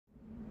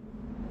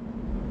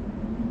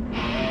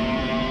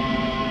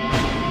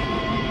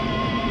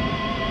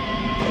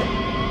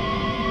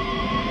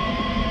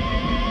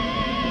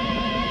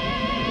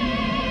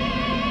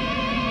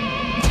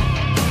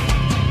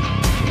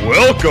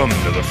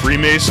Welcome to the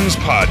Freemasons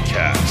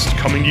Podcast,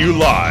 coming to you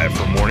live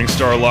from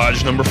Morningstar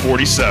Lodge number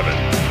 47.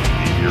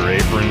 Leave your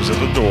aprons at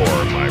the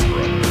door, my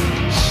brothers.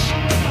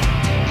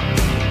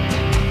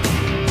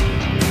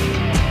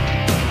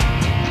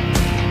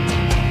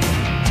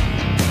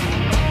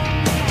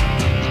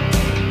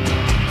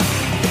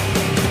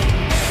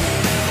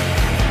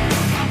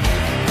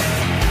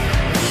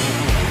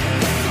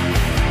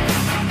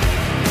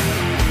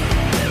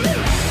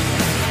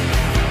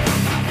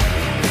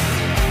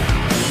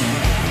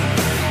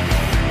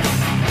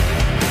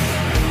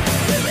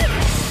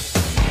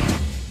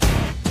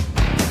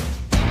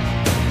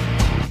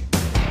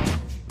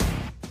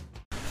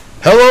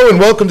 Hello and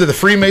welcome to the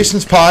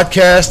Freemasons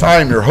Podcast. I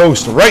am your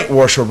host, Right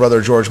Worshipful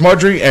Brother George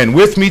Mudry, and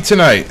with me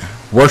tonight,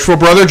 Worshipful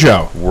Brother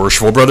Joe.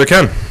 Worshipful Brother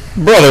Ken.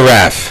 Brother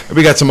Raph.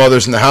 We got some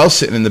others in the house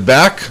sitting in the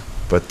back,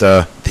 but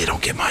they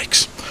don't get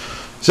mics.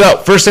 So,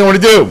 first thing I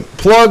want to do,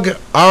 plug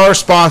our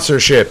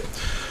sponsorship.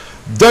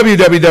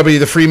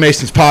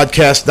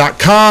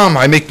 www.thefreemasonspodcast.com.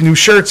 I make new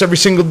shirts every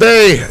single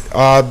day.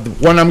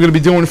 One I'm going to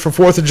be doing for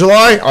 4th of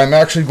July, I'm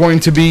actually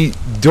going to be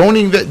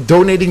donating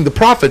the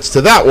profits to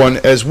that one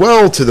as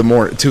well to the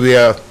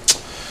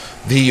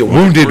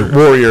Wounded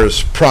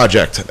Warriors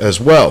Project as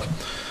well.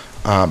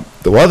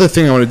 The other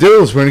thing I want to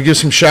do is we're going to give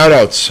some shout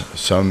outs.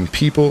 Some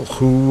people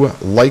who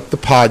like the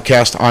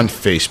podcast on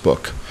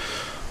Facebook.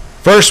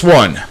 First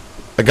one,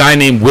 a guy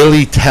named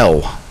Willie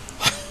Tell.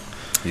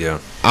 Yeah.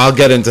 I'll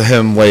get into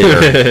him later,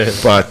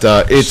 but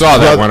it's Saw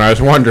that one. I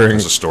was wondering.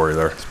 There's a story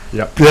there.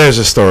 Yep. There's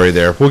a story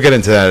there. We'll get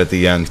into that at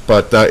the end.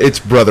 But it's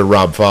Brother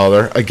Rob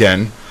Fowler,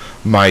 again,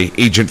 my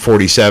Agent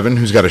 47,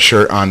 who's got a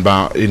shirt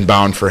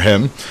inbound for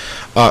him.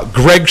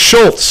 Greg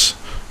Schultz,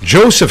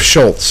 Joseph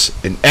Schultz,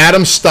 and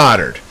Adam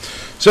Stoddard.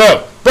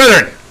 So,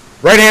 brethren,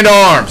 right hand to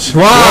arms.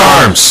 To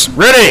arms.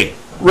 Ready.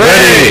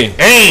 Ready.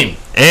 Aim.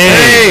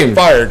 Aim.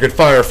 Fire. Good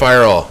fire.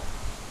 Fire all.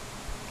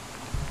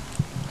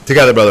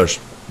 Together, brothers.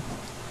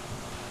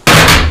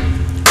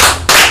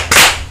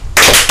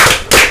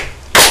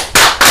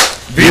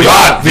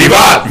 Vivat!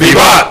 Vivat!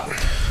 Vivat!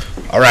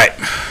 All right.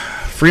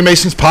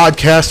 Freemasons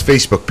Podcast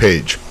Facebook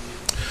page.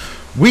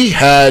 We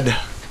had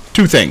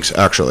two things,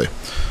 actually.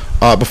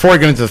 Before I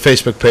get into the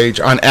Facebook page,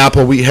 on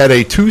Apple, we had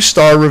a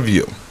 2-star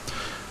review.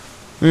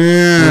 We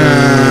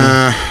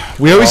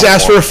always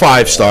ask for a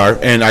 5-star,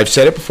 and I've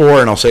said it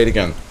before, and I'll say it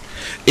again.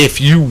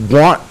 If you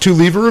want to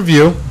leave a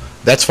review,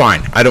 that's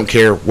fine. I don't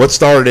care what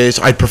star it is.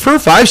 I'd prefer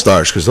 5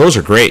 stars because those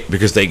are great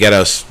because they get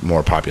us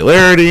more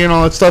popularity and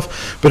all that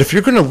stuff. But if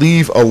you're going to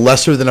leave a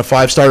lesser than a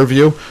 5-star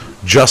review,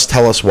 just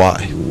tell us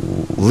why.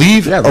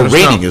 Leave a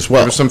rating as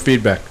well. Give us some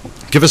feedback.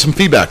 Give us some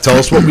feedback. Tell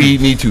us what we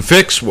need to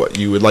fix, what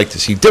you would like to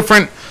see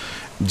different,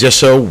 just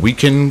so we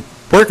can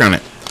work on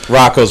it.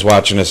 Rocco's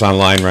watching us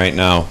online right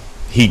now.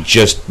 He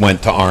just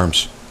went to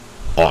arms.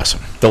 Awesome.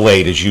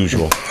 Delayed as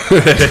usual.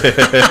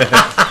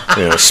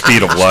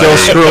 Speed of light. Still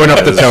screwing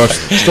up the toast.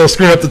 Still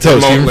screwing up the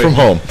toast, even from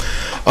home.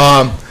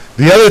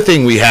 The other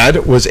thing we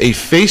had was a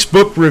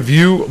Facebook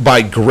review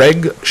by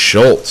Greg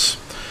Schultz.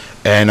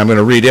 And I'm going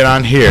to read it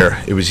on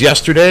here. It was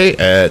yesterday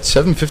at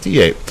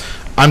 7:58.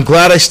 I'm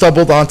glad I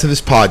stumbled onto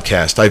this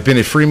podcast. I've been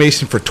a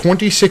Freemason for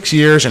 26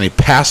 years and a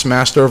past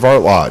master of our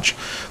lodge.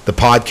 The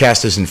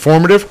podcast is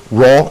informative,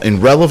 raw,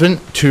 and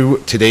relevant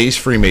to today's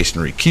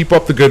Freemasonry. Keep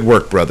up the good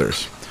work,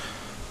 brothers.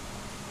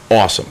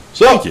 Awesome.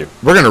 So, Thank you.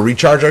 We're going to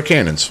recharge our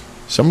cannons.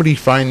 Somebody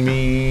find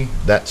me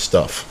that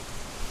stuff.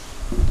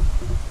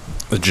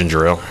 The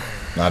ginger ale.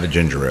 Not a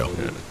ginger ale.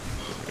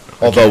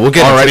 Although we'll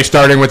get Already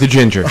starting with the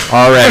ginger.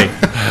 Already.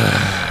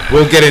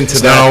 we'll get into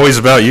It's that. not always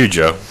about you,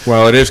 Joe.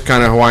 Well, it is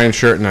kind of Hawaiian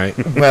shirt night.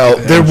 Kind Well,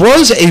 there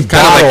was a of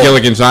bottle. like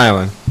Gilligan's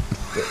Island.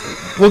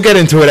 We'll get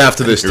into it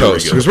after this Here we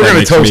toast go. because That we're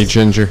going to makes me toast.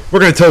 ginger.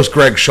 We're going to toast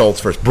Greg Schultz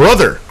first,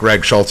 brother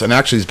Greg Schultz, and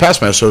actually his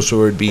past master,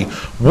 so it would be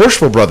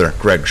worshipful brother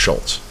Greg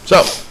Schultz.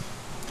 So,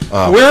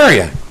 Where are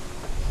you?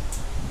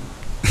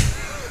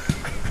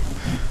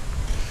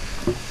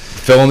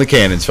 fill in the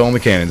cannons,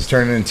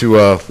 turning into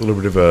a little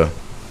bit of a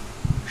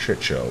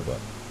shit show, but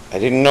I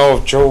didn't know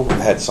if Joe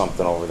had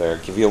something over there.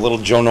 Give you a little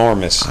Joe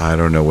Normus. I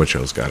don't know what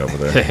Joe's got over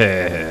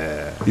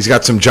there. He's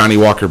got some Johnny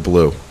Walker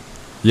Blue.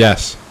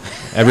 Yes.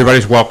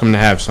 Everybody's welcome to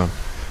have some.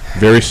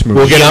 Very smooth.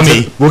 We'll get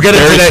Yummy. into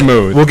Very that.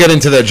 smooth. We'll get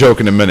into that joke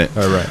in a minute.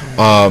 All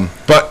right.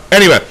 But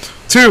anyway,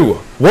 to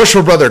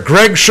worshipful brother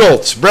Greg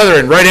Schultz,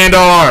 brethren, right hand to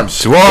arms.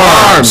 To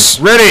arms.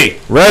 Ready.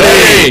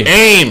 Ready.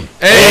 Aim.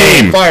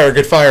 Aim. Fire.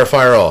 Good fire.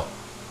 Fire all.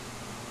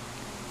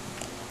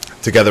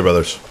 Together,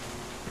 brothers.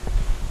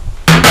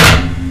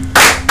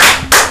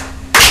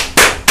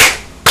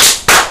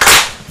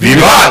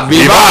 Vivat!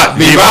 Vivat!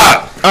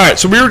 Vivat! All right,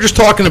 so we were just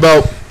talking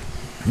about,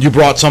 you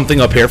brought something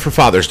up here for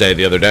Father's Day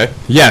the other day.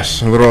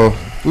 Yes, a little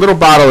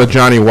bottle of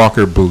Johnny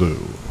Walker Blue.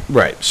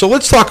 Right. So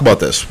let's talk about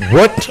this.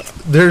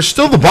 There's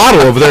still the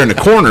bottle over there in the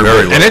corner.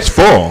 And it's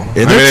full.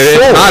 It's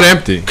full. It's not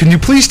empty. Can you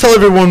please tell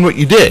everyone what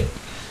you did?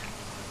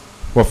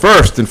 Well,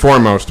 first and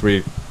foremost,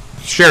 we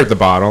shared the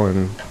bottle,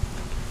 and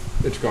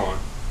it's gone.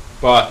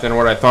 But then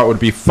what I thought would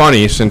be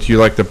funny, since you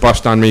like to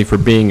bust on me for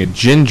being a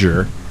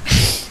ginger,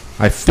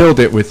 I filled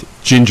it with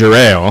ginger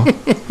ale.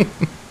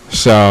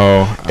 So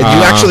And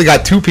you actually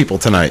got 2 people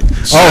tonight.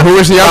 oh, who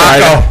was the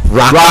other?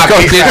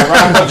 Rocco did.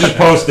 Rocco just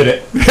posted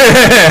it.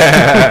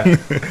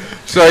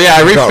 So yeah,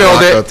 I refilled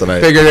Rocco it.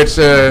 tonight. Figured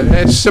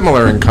it's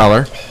similar in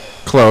color,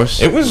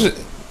 close. It was.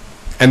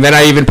 And then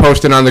I even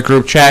posted on the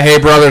group chat, "Hey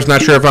brothers,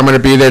 not sure if I'm going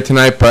to be there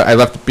tonight, but I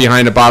left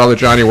behind a bottle of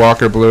Johnny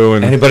Walker Blue,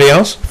 and Anybody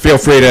else? feel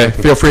free to have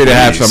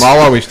Please. some.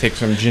 I'll always take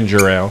some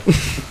ginger ale."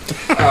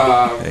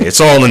 It's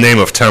all in the name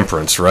of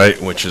temperance,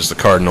 right? Which is the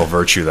cardinal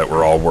virtue that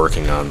we're all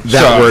working on.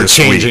 That we're this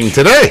changing week.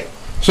 today.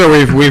 So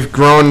we've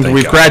grown, Thank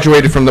we've God.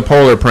 graduated from the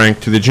polar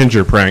prank to the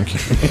ginger prank.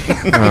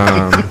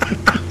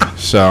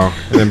 So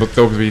and then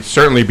there'll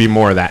certainly be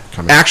more of that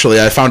coming. Actually,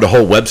 I found a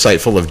whole website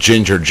full of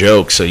ginger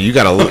jokes, so you're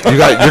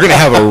gonna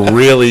have a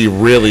really,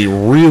 really,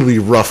 really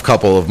rough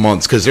couple of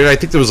months because I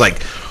think there was I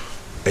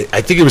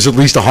think it was at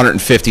least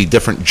 150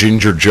 different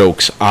ginger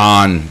jokes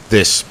on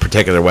this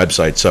particular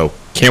website. So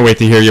Can't wait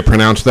to hear you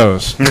pronounce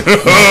those. On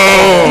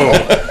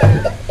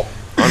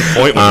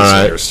point with the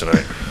Slayers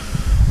tonight.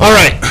 all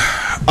right,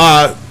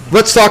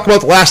 let's talk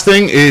about the last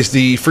thing is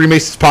the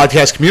Freemasons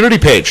Podcast community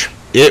page.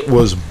 It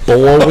was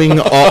blowing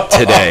up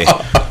today.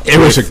 It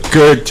was a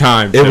good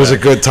time. It was a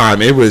good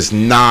time. It was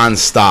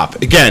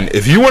nonstop. Again,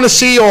 if you want to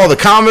see all the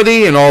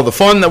comedy and all the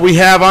fun that we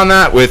have on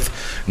that with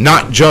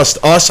not just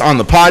us on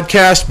the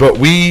podcast, but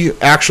we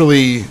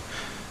actually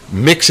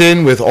mix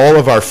in with all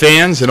of our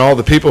fans and all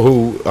the people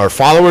who are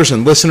followers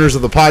and listeners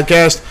of the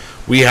podcast,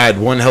 we had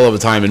one hell of a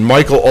time. And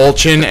Michael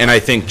Olchin and I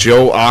think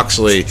Joe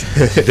Oxley,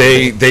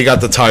 they got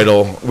the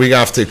title. We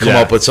have to come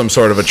up with some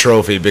sort of a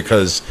trophy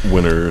because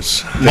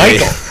Winners.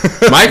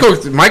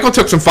 Michael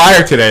took some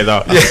fire today,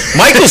 though.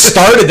 Michael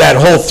started that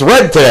whole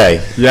thread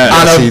today.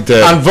 Yes, he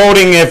did. On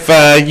voting if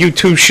you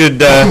two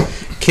should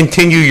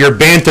continue your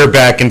banter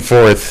back and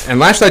forth. And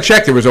last I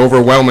checked, it was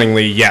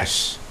overwhelmingly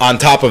yes. on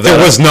top of that,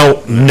 There was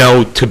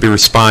no to be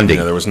responding.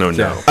 Yeah, there was no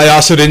no. I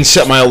also didn't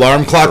set my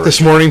alarm clock this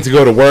morning to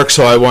go to work,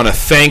 so I want to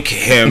thank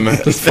him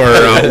for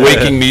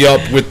waking me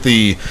up with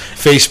the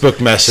Facebook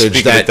message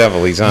Speaking that of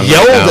devil, he's on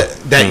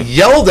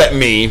yelled at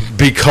me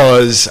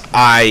because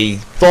I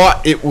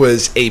thought it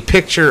was a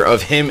picture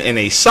of him in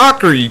a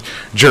soccer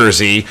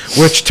jersey,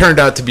 which turned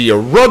out to be a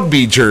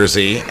rugby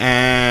jersey,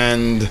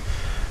 and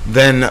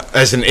then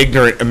as an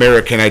ignorant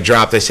American I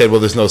said,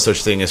 well, there's no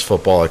such thing as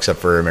football except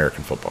for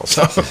American football.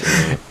 So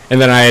And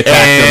then I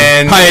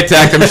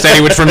attacked him saying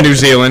he was from New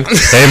Zealand.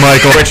 Hey,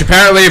 Michael. Which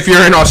apparently if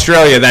you're in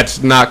Australia,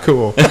 that's not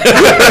cool. And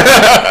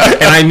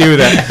I knew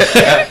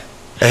that.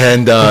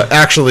 And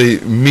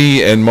actually,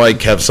 me and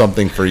Mike have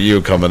something for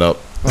you coming up.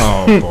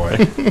 Oh, boy.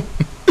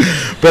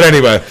 But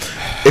anyway,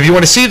 if you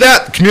want to see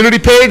that community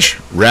page,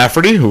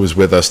 Rafferty, who is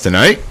with us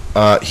tonight,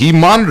 he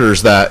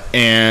monitors that.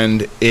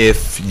 And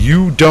if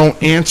you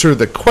don't answer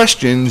the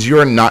questions,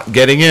 you're not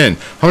getting in.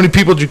 How many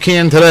people did you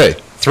can today?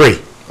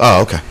 3.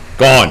 Oh, okay.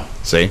 Gone.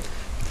 See?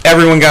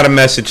 Everyone got a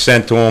message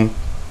sent to them.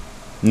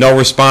 No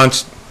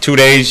response. 2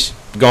 days.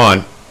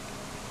 Gone.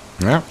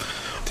 Yeah.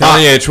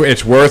 Telling you,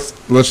 it's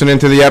worth listening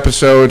to the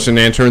episodes and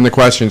answering the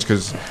questions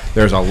because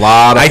there's a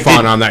lot of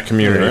fun on that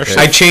community page.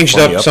 I changed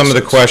Funny up some of the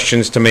episodes.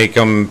 questions to make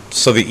them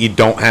so that you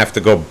don't have to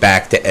go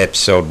back to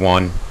episode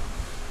 1.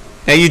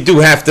 Now, you do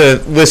have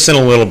to listen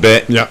a little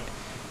bit. Yeah.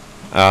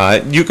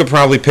 You could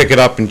probably pick it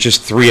up in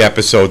just 3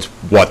 episodes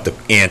what the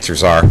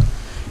answers are.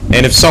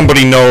 And if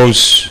somebody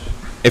knows,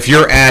 if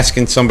you're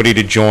asking somebody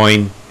to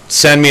join,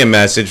 send me a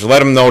message, let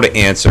them know to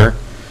answer,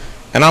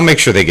 and I'll make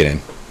sure they get in.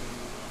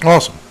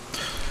 Awesome.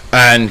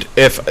 And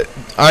if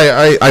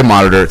I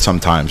monitor it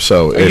sometimes,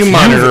 so if You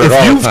monitor it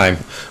all you've- the time.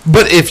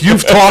 But if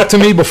you've talked to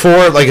me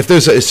before, like if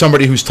there's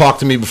somebody who's talked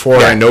to me before,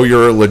 Yeah. I know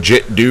you're a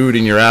legit dude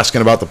and you're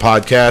asking about the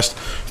podcast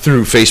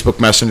through Facebook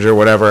Messenger or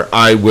whatever,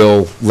 I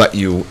will let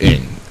you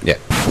in. Yeah.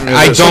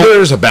 So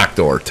there's a back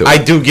door to it. I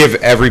do give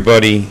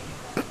everybody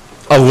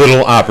a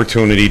little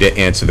opportunity to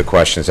answer the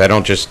questions. I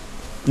don't just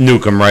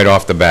nuke them right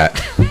off the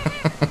bat.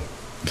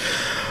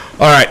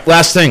 All right,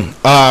 last thing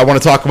I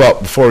want to talk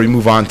about before we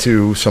move on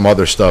to some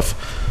other stuff.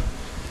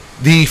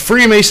 The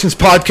Freemasons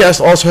podcast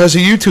also has a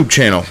YouTube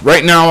channel.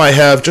 Right now I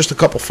have just a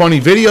couple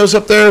funny videos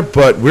up there,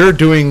 but we're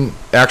doing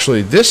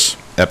actually this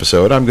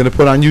episode I'm going to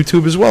put on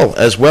YouTube as well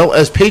as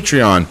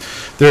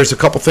Patreon. There's a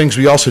couple things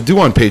we also do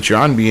on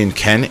Patreon. Me and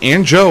Ken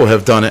and Joe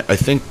have done it, I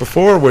think,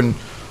 before when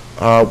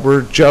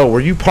Joe, were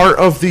you part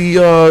of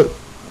the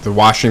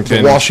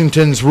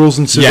Washington's Rules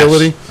and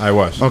Civility? Yes, I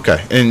was.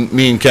 Okay, and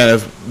me and Ken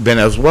have been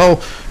as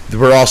well.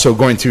 We're also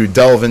going to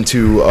delve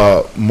into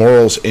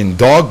morals in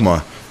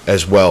dogma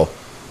as well.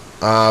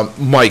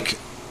 Mike,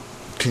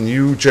 can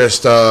you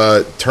just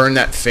turn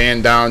that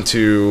fan down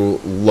to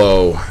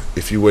low,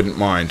 if you wouldn't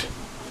mind?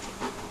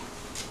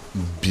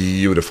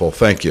 Beautiful,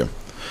 thank you.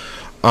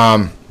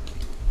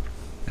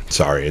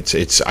 Sorry,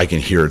 it's I can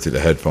hear it through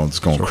the headphones. It's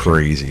going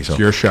crazy. So It's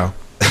your show.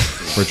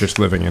 We're just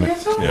living in it.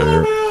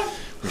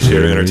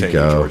 Here we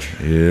go.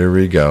 Here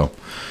we go.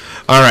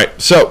 All right.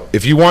 So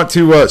if you want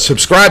to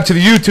subscribe to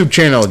the YouTube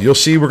channel, you'll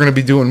see we're going to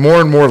be doing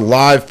more and more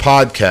live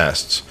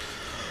podcasts.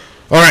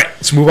 All right.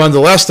 Let's move on to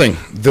the last thing.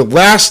 The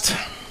last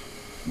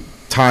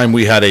time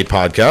we had a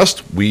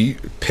podcast, we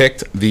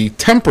picked the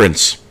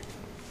temperance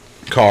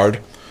card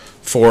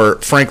for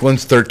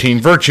Franklin's 13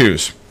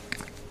 Virtues.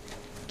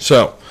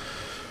 So,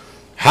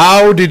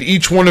 how did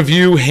each one of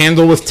you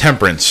handle with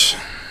temperance?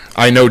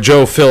 I know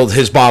Joe filled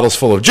his bottles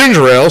full of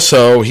ginger ale,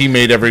 so he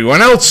made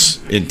everyone else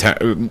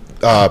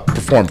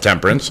perform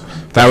temperance.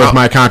 That was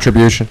my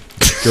contribution.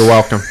 You're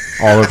welcome,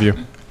 all of you.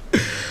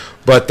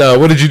 But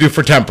what did you do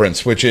for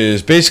temperance? Which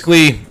is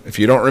basically, if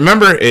you don't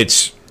remember,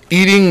 it's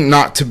eating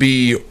not to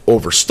be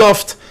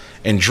overstuffed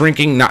and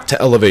drinking not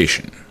to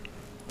elevation.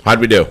 How'd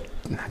we do?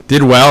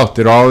 Did well.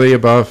 Did all of the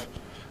above.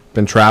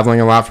 Been traveling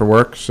a lot for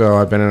work, so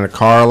I've been in a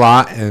car a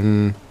lot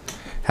and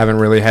haven't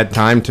really had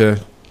time to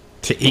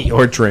eat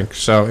or drink.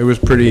 So it was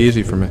pretty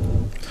easy for me.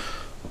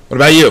 What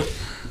about you?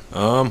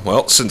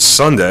 Well, since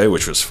Sunday,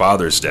 which was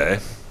Father's Day,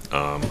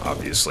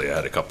 obviously I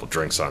had a couple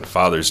drinks on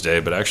Father's Day,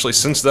 but actually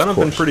since then I've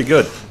been pretty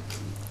good.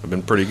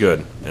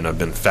 And I've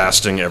been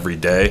fasting every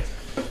day,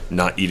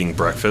 not eating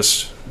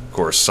breakfast. Of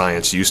course,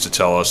 science used to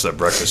tell us that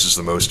breakfast is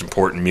the most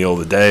important meal of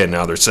the day, and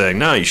now they're saying,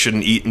 no, you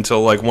shouldn't eat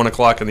until like 1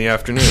 o'clock in the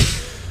afternoon.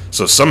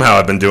 So somehow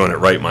I've been doing it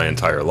right my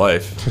entire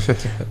life.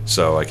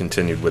 So I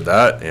continued with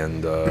that,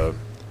 and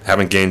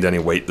haven't gained any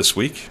weight this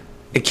week.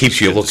 It keeps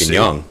you looking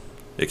young.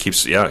 It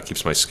keeps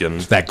my skin,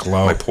 that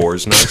glow, my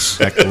pores nice.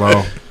 That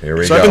glow. Here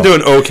we So go. I've been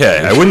doing okay.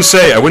 I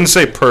wouldn't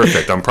say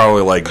perfect. I'm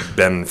probably like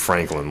Ben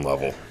Franklin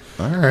level.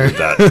 All right. With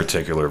that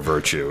particular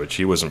virtue, which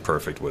he wasn't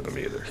perfect with them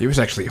either. He was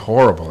actually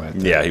horrible at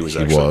that. Yeah, he was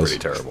pretty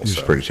terrible. He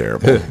was pretty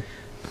terrible.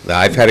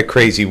 I've had a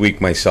crazy week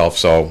myself,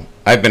 so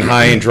I've been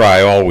high and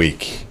dry all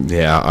week.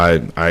 Yeah,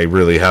 I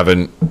really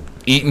haven't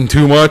eaten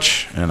too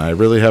much, and I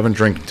really haven't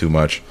drinking too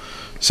much.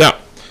 So,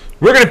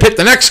 we're going to pick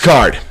the next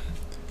card.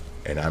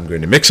 And I'm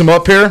going to mix them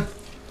up here.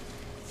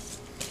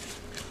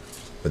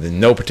 But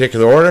in no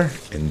particular order.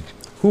 And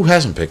who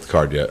hasn't picked the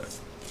card yet?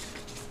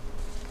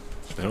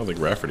 I don't think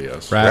Rafferty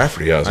has.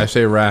 Rafferty hasn't. I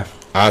say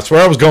Raff. That's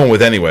where I was going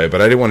with anyway,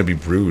 but I didn't want to be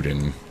rude.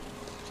 And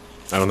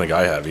I don't think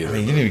I have either. I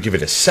mean, you didn't even give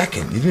it a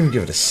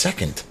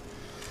second.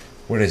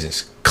 What is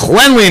this?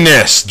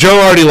 Cleanliness. Joe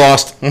already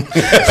lost.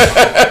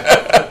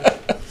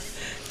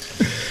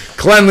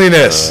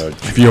 Cleanliness.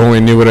 If you only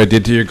knew what I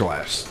did to your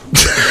glass.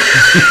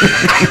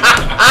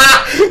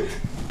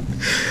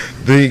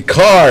 The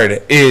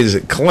card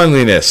is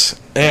cleanliness,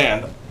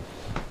 and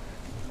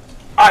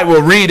I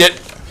will read it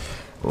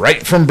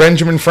right from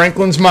Benjamin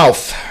Franklin's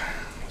mouth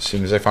as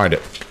soon as I find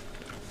it.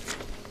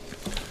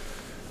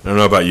 I don't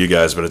know about you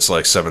guys, but it's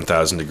like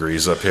 7,000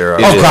 degrees up here.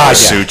 I'm Oh, in God, a yeah.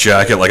 suit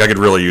jacket. Like I could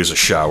really use a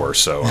shower,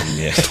 so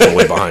I'm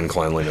totally behind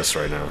cleanliness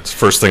right now. It's the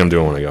first thing I'm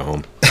doing when I go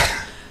home.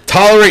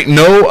 Tolerate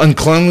no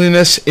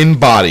uncleanliness in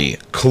body,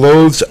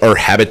 clothes, or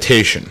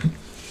habitation.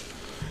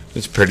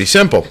 It's pretty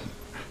simple.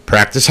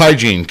 Practice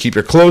hygiene. Keep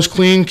your clothes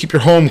clean. Keep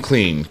your home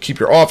clean. Keep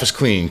your office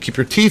clean. Keep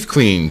your teeth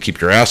clean.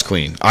 Keep your ass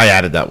clean. I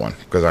added that one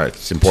because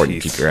it's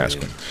important to keep your ass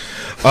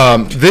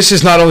clean. This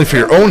is not only for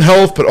your own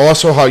health, but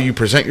also how you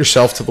present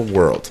yourself to the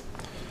world.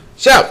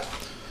 So,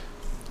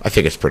 I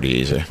think it's pretty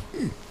easy.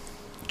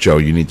 Joe,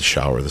 you need to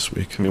shower this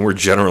week. I mean, we're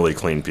generally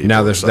clean people.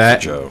 Now there's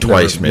except that. for Joe.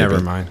 Twice, maybe.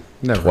 Never mind.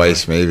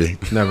 Twice, maybe.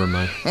 Never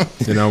mind.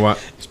 You know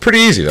what? It's pretty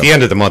easy, though. The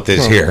end of the month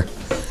is here.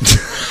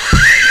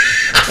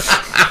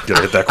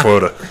 Gotta hit that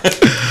quota.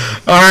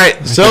 All right,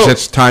 so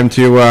It's time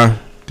to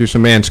do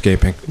some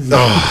manscaping.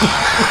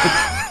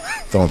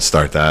 don't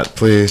start that,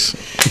 please.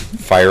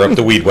 Fire up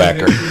the weed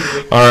whacker.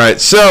 All right,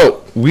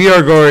 so we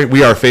are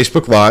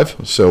Facebook Live.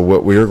 So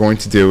what we are going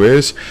to do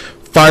is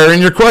fire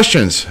in your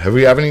questions. Do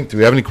we have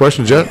any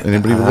questions yet?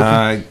 Anybody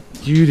looking?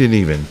 You didn't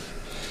even.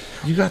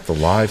 You got the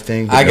live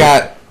thing. I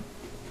got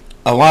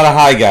a lot of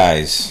hi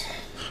guys.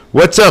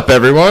 What's up,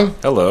 everyone?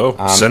 Hello.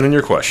 Send in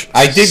your questions.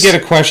 I did get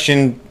a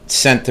question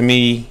sent to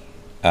me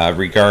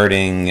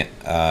regarding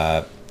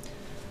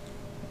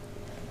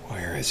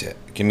where is it?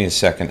 Give me a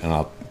second and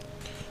I'll.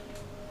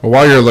 Well,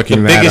 while you're The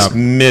looking that biggest up,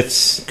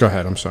 myths. go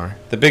ahead. I'm sorry.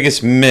 The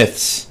biggest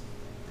myths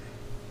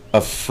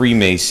of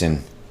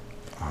Freemason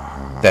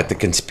that the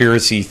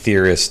conspiracy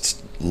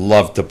theorists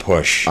love to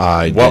push.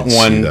 I what did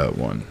one see that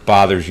one.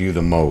 bothers you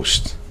the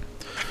most?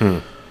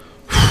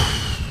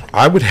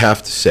 I would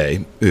have to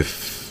say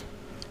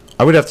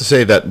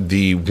that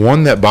the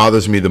one that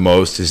bothers me the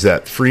most is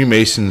that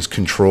Freemasons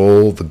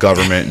control the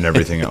government and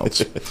everything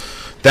else.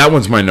 That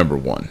one's my number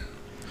one,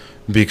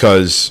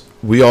 because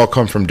we all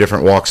come from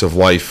different walks of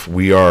life.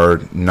 We all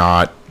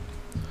come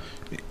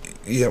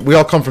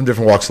from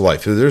different walks of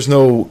life. There's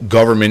no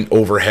government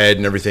overhead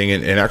and everything.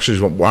 And actually,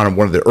 it was on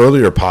one of the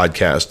earlier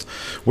podcasts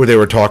where they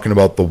were talking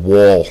about the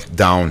wall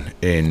down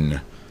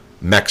in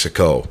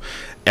Mexico.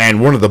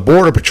 And one of the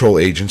Border Patrol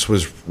agents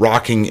was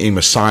rocking a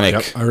Masonic.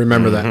 Yep, I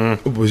remember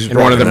that. Was In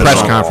one of the rocking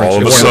press that. conferences. All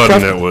of a One of the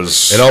sudden, press- it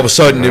was. And all of a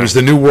sudden, it was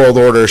the New World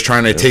Order is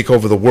trying to take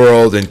over the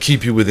world and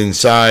keep you within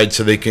inside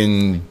so they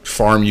can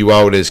farm you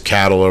out as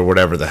cattle or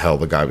whatever the hell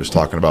the guy was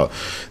talking about.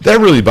 That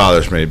really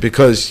bothers me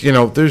because,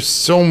 there's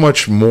so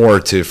much more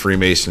to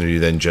Freemasonry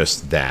than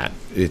just that.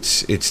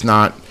 It's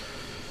not...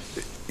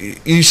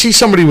 you see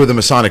somebody with a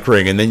Masonic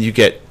ring, and then you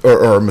get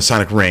or a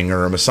Masonic ring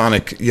or a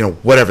Masonic,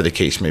 whatever the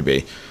case may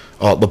be,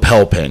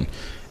 lapel pin,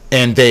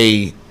 and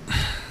they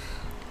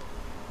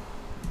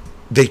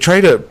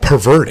try to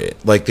pervert it,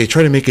 like they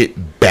try to make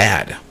it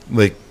bad,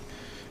 like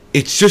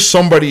it's just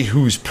somebody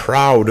who's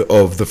proud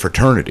of the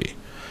fraternity,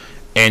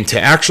 and to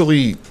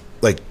actually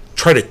like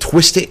try to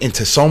twist it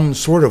into some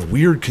sort of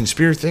weird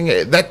conspiracy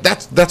thing,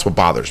 that's what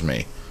bothers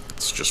me.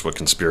 It's just what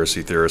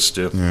conspiracy theorists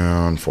do.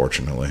 Yeah,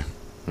 unfortunately.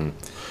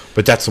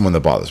 But that's the one that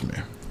bothers me.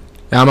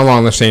 I'm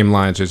along the same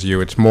lines as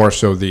you. It's more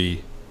so the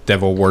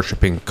devil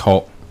worshipping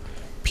cult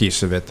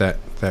piece of it that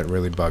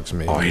really bugs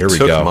me. Oh, here we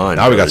took go. mine,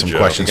 Now we got Brother some Joe.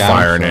 questions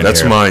firing in. That's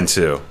here. mine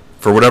too.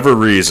 For whatever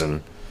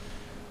reason,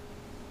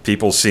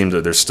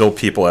 there's still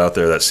people out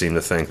there that seem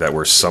to think that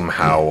we're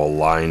somehow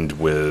aligned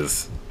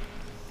with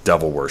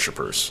devil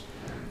worshippers.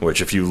 Which,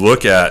 if you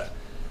look at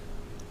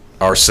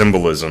our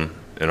symbolism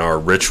and our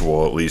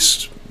ritual, at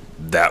least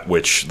that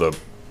which the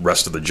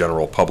rest of the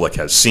general public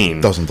has seen,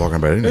 Doesn't talk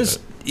about any of it.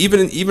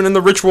 even in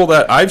the ritual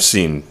that I've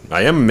seen,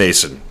 I am a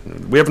Mason.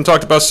 We haven't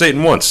talked about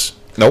Satan once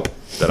Nope.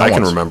 that Not I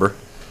can once. remember.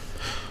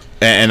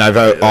 And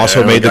I've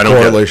also I made the don't get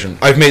it. correlation.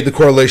 I've made the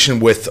correlation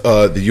with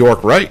the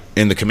York Rite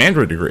in the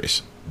commander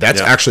degrees. That's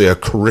Yeah. actually a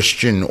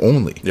Christian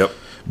only. Yep.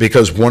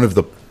 Because one of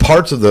the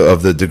parts of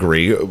the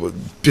degree,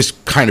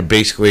 just kind of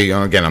basically,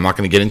 again, I'm not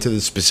going to get into the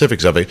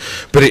specifics of it,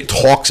 but it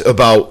talks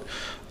about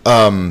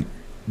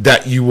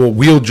that you will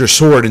wield your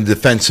sword in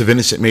defense of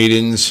innocent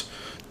maidens,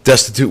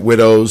 destitute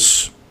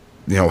widows,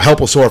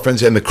 helpless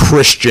orphans, and the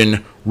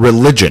Christian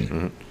religion.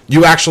 Mm-hmm.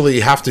 You actually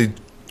have to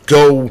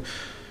go.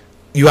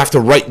 You have to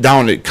write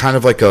down it kind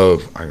of like I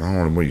don't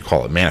know what you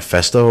call it,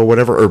 manifesto or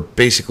whatever, or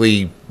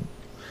basically,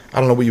 I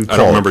don't know what you would call I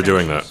don't it. remember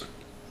doing that.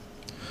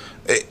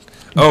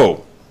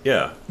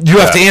 Yeah. You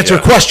have to answer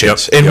Yeah.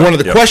 questions, Yep, and yep, one of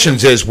the yep.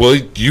 questions is,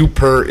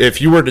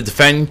 if you were to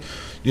defend,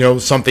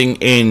 something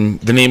in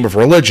the name of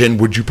religion,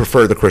 would you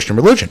prefer the Christian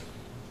religion?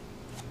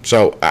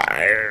 So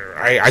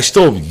I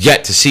still have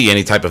yet to see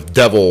any type of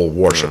devil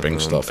worshipping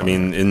stuff. I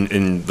mean,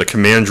 in the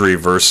Commandery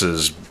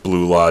versus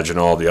Blue Lodge and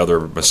all the other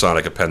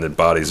Masonic appendant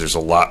bodies, there's a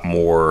lot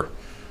more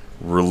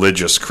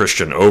religious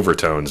Christian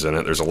overtones in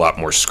it. There's a lot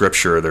more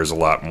scripture. There's a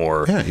lot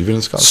more yeah, even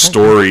in Scotland.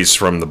 stories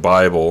from the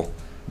Bible,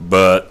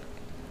 but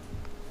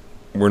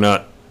we're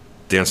not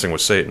dancing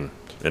with Satan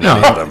in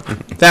any of them.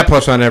 That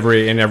plus in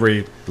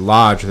every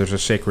lodge, there's a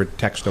sacred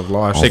text of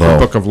law, a sacred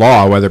Although- book of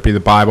law, whether it be the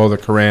Bible, the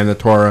Quran, the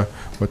Torah.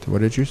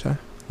 What did you say?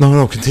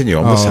 No, continue.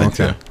 I'm listening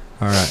to you.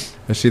 All right.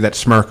 I see that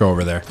smirk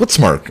over there. What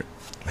smirk?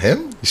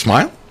 Him? You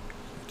smile?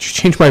 Did you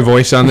change my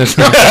voice on this?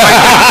 I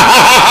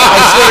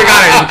swear to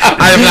God,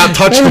 I have not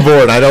touched the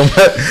board. I don't.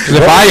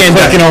 If I end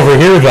up over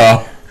here,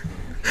 though.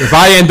 If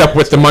I end up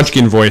with the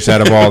Munchkin voice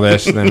out of all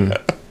this, then.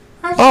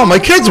 Oh, my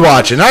kid's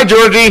watching. Hi,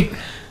 Georgie.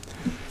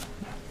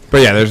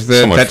 But yeah, there's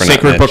So much that for not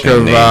sacred book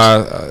of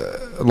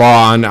mentioning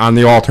law on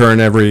the altar in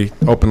every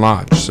open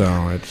lodge.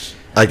 So it's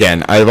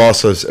Again, I've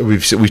also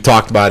we've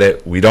talked about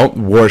it. We don't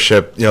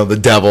worship, the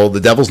devil. The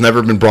devil's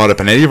never been brought up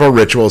in any of our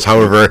rituals.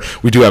 However,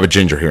 we do have a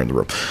ginger here in the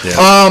room. Yeah.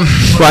 well,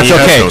 that's He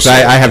has okay no 'cause soul.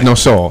 I have no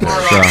soul. So.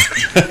 How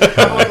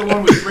about the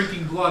one with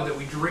drinking blood, that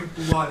we drink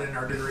blood in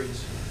our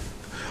degrees?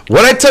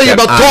 What I tell you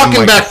about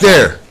talking back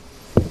there?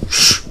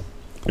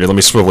 Here, let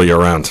me swivel you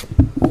around.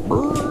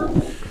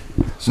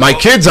 My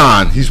kid's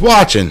on. He's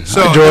watching.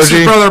 So, Hi, this is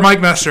Georgie. Brother Mike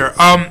Messer.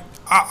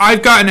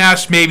 I've gotten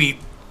asked maybe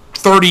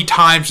 30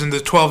 times in the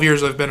 12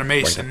 years I've been a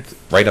Mason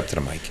Right up to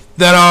the mic.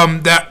 that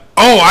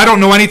I don't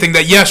know anything,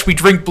 that yes, we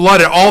drink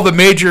blood at all the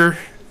major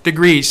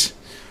degrees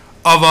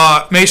of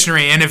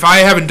Masonry, and if I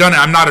haven't done it,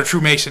 I'm not a true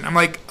Mason. I'm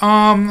like,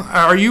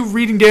 are you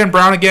reading Dan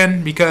Brown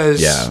again?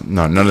 Because Yeah,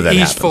 no, none of that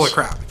he's happens. full of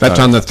crap. That's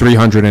on the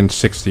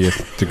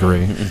 360th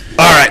degree.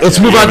 All right, let's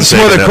move you on to haven't some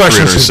taken other that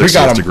questions. 'Cause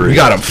 360th degree. We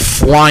got them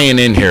flying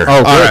in here.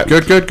 Oh, All right.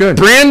 good.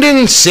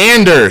 Brandon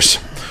Sanders.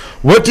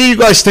 What do you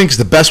guys think is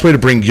the best way to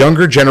bring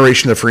younger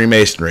generation to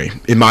Freemasonry?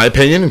 In my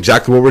opinion,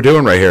 exactly what we're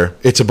doing right here.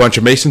 It's a bunch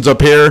of Masons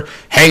up here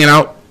hanging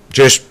out,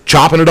 just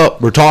chopping it up.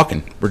 We're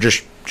talking. We're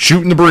just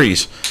shooting the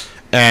breeze.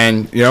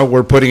 And,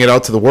 we're putting it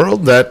out to the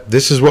world that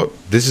this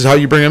is how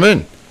you bring them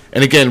in.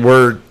 And again,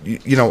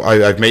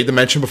 I've made the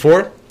mention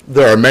before.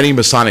 There are many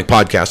Masonic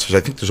podcasters. I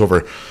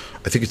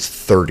think it's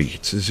 30.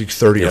 It's like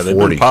 30 Yeah, or they've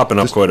 40. been popping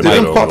up quite a They've bit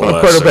been over popping the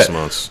up last quite a 6 bit.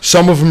 months.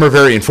 Some of them are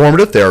very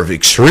informative. They are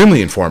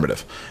extremely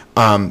informative.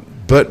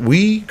 But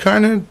we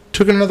kind of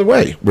took it another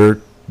way. We're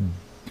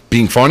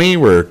being funny.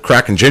 We're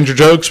cracking ginger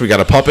jokes. We got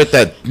a puppet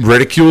that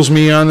ridicules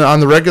me on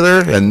the regular,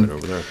 and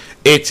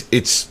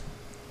it's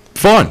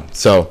fun.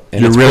 So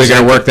You're really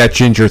going to work that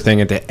ginger thing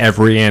into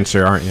every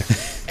answer, aren't you?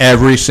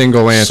 Every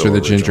single answer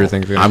the ginger original.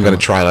 thing's going I'm going to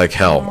try like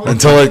hell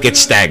until it gets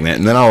stagnant,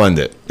 and then I'll end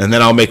it. And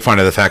then I'll make fun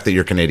of the fact that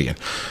you're Canadian.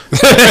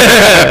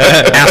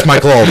 Ask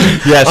Michael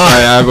Alden. Yes,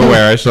 I'm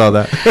aware. I saw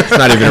that. It's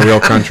not even a real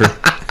country.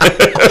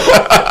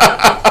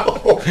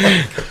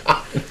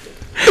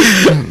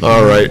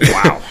 All right.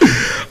 Wow.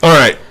 All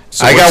right.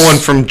 I got one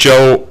from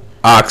Joe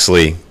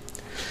Oxley.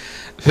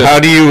 How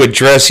do you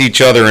address each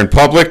other in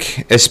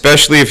public,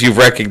 especially if you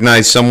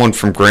recognize someone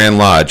from Grand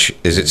Lodge?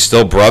 Is it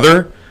still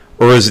brother,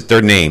 or is it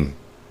their name?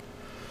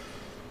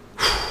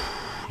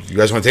 You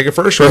guys want to take it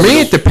first? For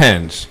me, it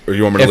depends. Or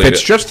you want me to If lead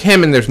it's it? just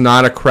him and there's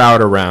not a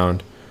crowd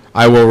around,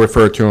 I will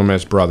refer to him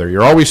as brother.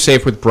 You're always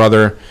safe with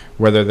brother,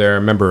 whether they're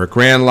a member of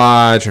Grand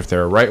Lodge, if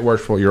they're a Right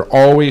Worshipful, you're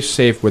always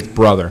safe with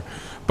brother.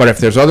 But if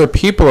there's other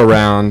people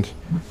around,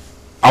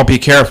 I'll be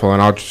careful,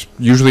 and I'll just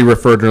usually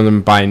refer to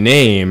them by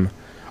name,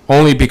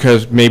 only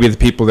because maybe the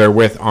people they're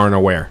with aren't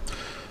aware.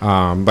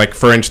 Like,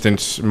 for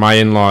instance, my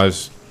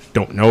in-laws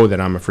don't know that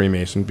I'm a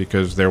Freemason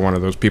because they're one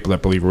of those people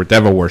that believe we're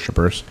devil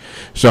worshippers.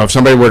 So if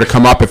somebody were to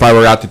come up, if I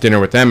were out to dinner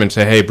with them and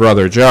say, hey,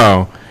 Brother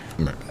Joe,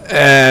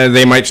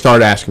 they might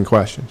start asking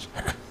questions.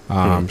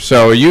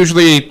 So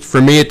usually, for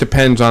me, it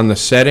depends on the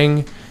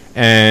setting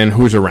and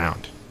who's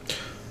around.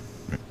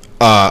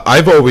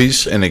 I've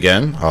always, and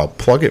again, I'll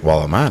plug it while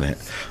I'm on it,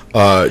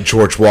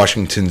 George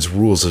Washington's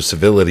Rules of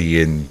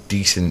Civility and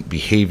Decent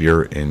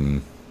Behavior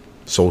in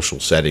Social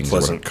Settings.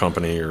 Pleasant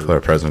Company or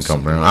Pleasant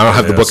Company. I don't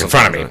have the Yeah, book in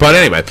front of me. something But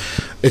anyway,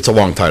 it's a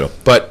long title.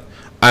 But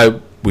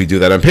we do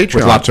that on Patreon.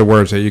 With lots of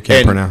words that you can't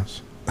And-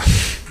 pronounce.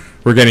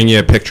 We're getting you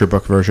a picture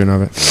book version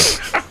of it.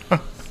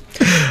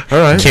 All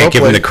right. Can't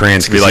give him the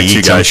crayons be because like he two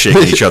eats 'em. guys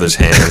shaking each other's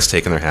hands,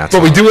 taking their hats But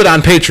off. we do it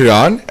on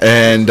Patreon,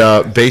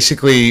 and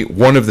basically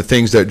one of the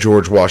things that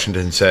George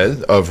Washington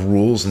said of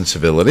rules and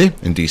civility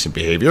and decent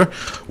behavior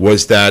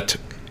was that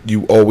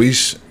you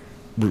always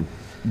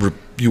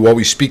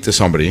speak to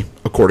somebody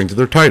according to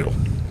their title.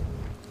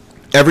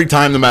 Every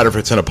time, no matter if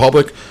it's in a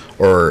public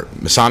or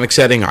Masonic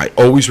setting, I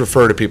always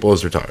refer to people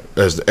as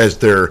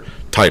their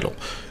title.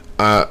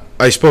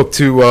 I spoke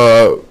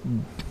to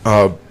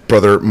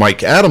Brother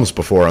Mike Adams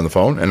before on the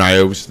phone, and I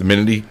always, the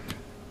minute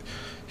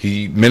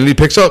he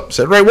picks up,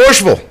 said, "Right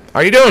Worshipful, how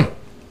you doing?"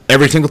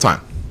 Every single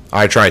time.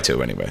 I try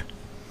to, anyway.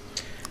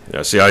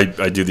 Yeah, see, I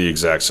do the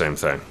exact same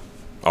thing.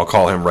 I'll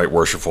call him Right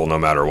Worshipful no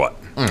matter what.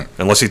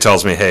 Unless he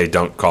tells me, hey,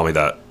 don't call me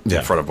that Yeah.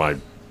 in front of my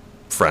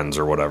friends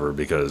or whatever,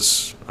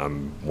 because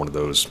I'm one of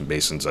those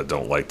Masons that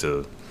don't like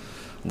to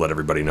let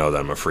everybody know that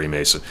I'm a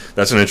Freemason.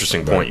 That's an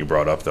interesting point you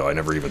brought up, though. I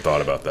never even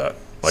thought about that.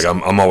 Like,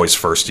 I'm always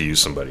first to use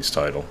somebody's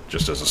title,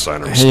 just as a sign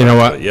of respect. Hey, you know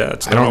what? But yeah,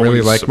 it's I not don't really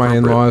always like my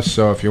appropriate. in-laws,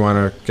 so if you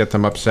want to get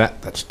them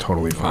upset, that's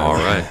totally fine. All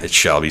right, it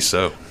shall be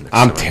so. Next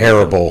I'm time I meet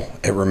terrible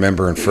at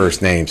remembering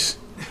first names.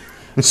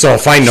 So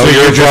if I know So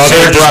your you're just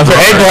brother, saying brother.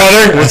 hey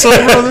brother, what's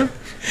up, brother?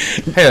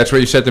 Hey, that's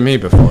what you said to me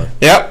before.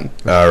 Yep.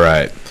 All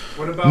right.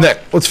 What about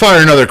Nick, let's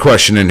fire another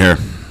question in here.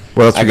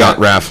 What else we got,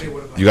 got-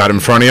 Raph? You got him in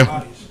front of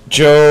you?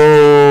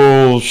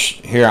 Joe,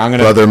 here I'm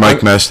gonna. Brother Mike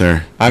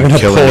Messner. I'm gonna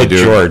Killing pull me, a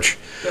dude. George.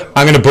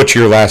 I'm gonna butcher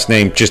your last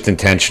name just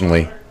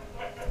intentionally.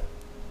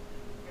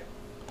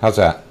 How's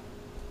that?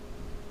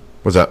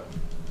 What's up?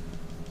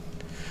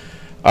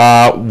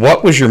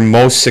 What was your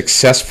most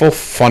successful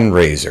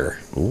fundraiser?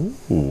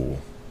 Ooh,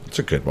 that's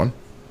a good one.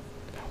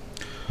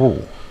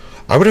 Ooh.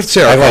 I would have to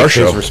say I our car like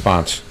his show.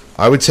 response.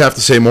 I would have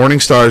to say Morning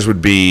Stars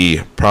would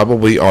be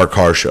probably our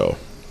car show.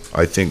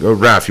 I think. Oh,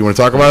 Raph, you want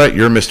to talk about it?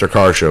 You're Mr.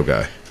 Car Show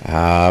guy.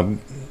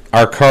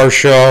 Our car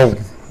show,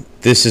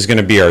 this is going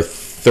to be our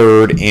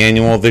third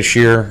annual this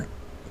year,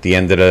 the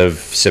end of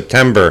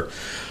September.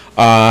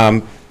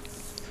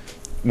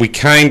 We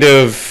kind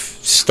of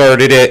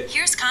started it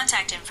Here's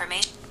contact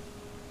information.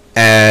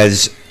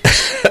 as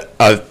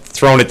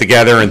thrown it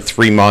together in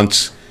 3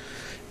 months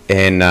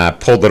and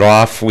pulled it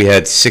off. We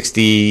had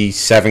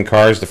 67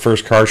 cars, the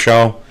first car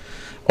show,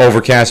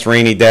 overcast,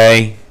 rainy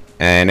day,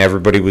 and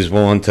everybody was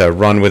willing to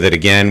run with it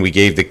again. We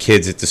gave the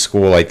kids at the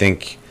school, I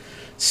think,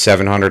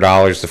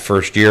 $700 the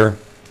first year.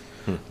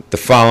 The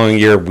following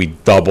year, we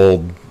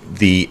doubled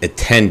the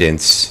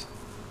attendance.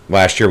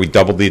 Last year, we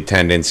doubled the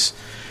attendance,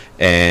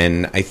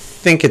 and I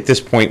think at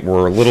this point,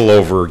 we're a little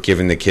over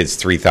giving the kids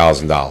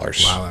 $3,000.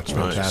 Wow, that's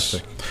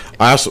fantastic.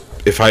 I also,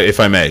 if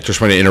I may,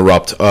 just want to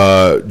interrupt.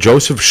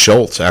 Joseph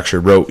Schultz actually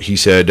wrote. He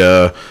said,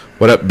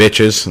 "What up,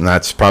 bitches?" And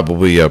that's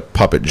probably a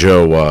Puppet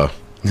Joe.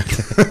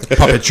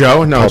 Puppet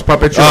Joe? No, it's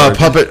Puppet Joe.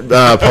 Puppet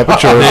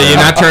Joe. You're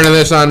not turning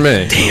this on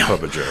me.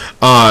 Puppet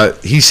Joe.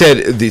 He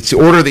said the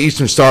Order of the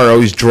Eastern Star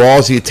always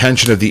draws the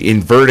attention of the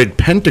inverted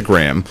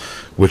pentagram,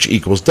 which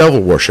equals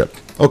devil worship.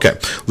 Okay,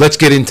 let's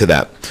get into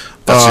that.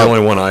 That's the only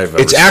one I've ever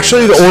It's seen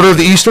actually the that's Order of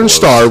the Eastern close.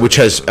 Star, which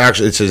has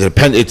actually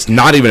it's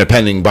not even a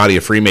pending body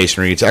of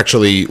Freemasonry. It's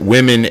actually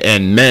women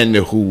and men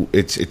who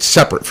it's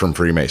separate from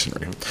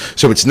Freemasonry,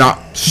 so it's not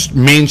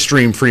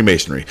mainstream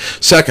Freemasonry.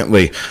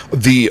 Secondly,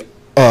 the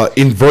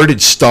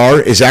inverted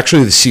star is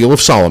actually the Seal of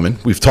Solomon.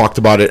 We've talked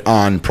about it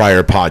on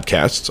prior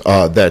podcasts.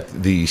 That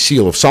the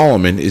Seal of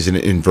Solomon is an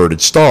inverted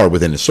star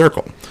within a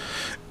circle.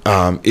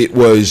 It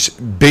was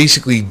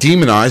basically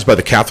demonized by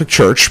the Catholic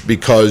Church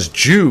because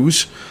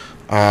Jews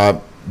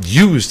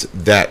used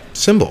that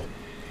symbol.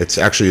 It's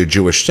actually a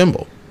Jewish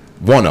symbol,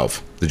 one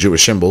of the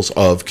Jewish symbols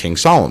of King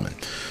Solomon.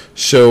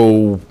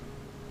 So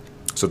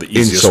the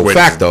easiest so way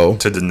facto-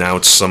 to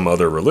denounce some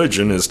other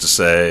religion is to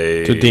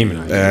say To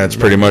demonize. that's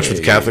pretty much what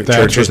the Catholic That's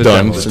Church has what the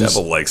done devil the since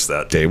devil likes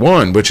that. day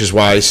one, which is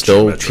why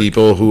still Geometric.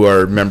 people who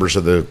are members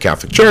of the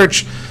Catholic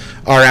Church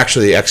are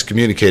actually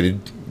excommunicated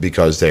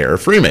because they are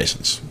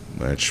Freemasons.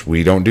 which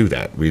we don't do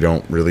that. We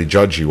don't really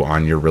judge you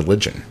on your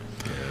religion.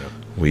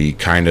 We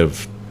kind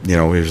of,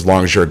 as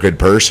long as you're a good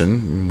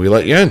person, we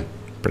let you in,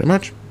 pretty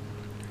much.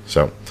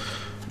 So,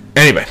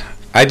 anyway.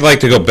 I'd like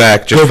to go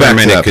back just for a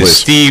minute because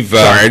Steve.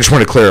 Sorry, I just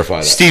want to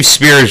clarify that. Steve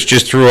Spears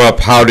just threw up.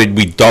 How did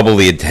we double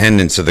the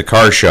attendance of the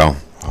car show?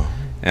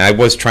 And I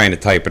was trying to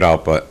type it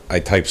out, but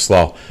I typed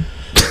slow.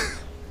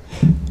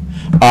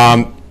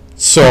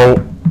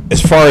 So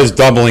as far as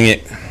doubling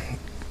it,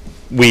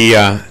 we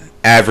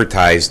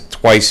advertised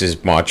twice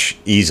as much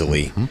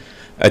easily. Mm-hmm.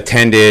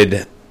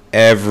 Attended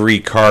every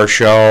car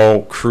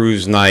show,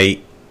 cruise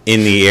night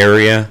in the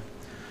area.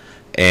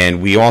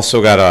 And we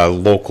also got a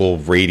local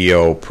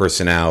radio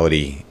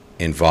personality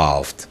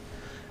involved.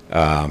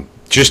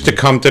 Just to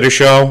come to the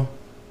show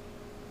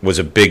was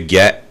a big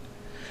get.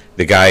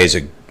 The guy is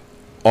an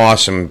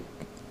awesome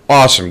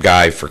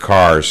guy for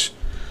cars.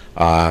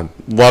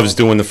 Loves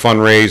doing the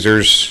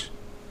fundraisers.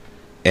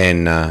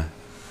 And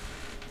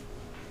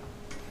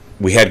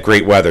we had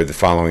great weather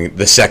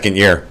the second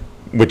year,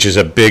 which is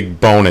a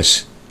big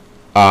bonus.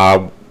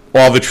 All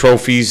the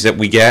trophies that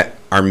we get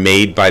are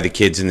made by the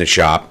kids in the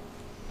shop.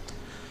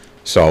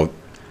 So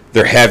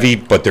they're heavy,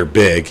 but they're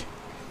big,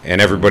 and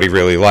everybody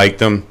really liked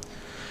them.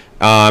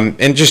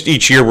 And just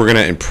each year we're going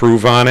to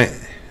improve on it.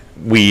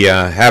 We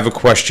have a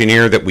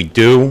questionnaire that we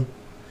do.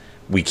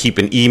 We keep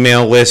an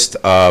email list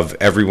of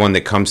everyone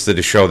that comes to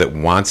the show that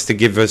wants to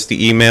give us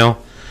the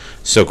email.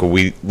 So could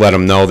we let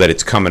them know that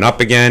it's coming up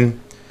again?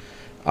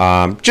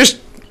 Just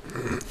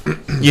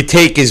you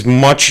take as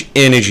much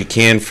in as you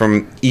can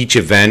from each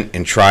event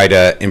and try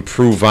to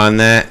improve on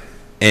that.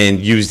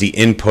 And use the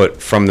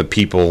input from the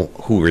people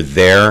who are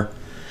there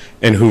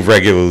and who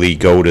regularly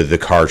go to the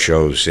car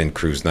shows and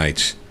cruise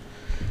nights.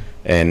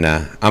 And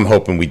I'm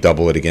hoping we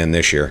double it again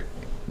this year.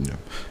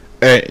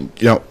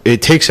 Yeah.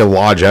 It takes a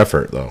large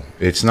effort, though.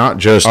 It's not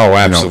just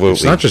absolutely.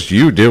 It's not just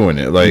you doing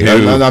it. Like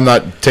I'm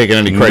not taking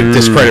any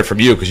discredit from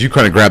you because you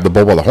kind of grabbed the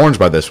bull by the horns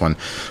by this one.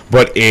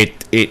 But it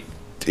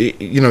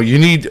you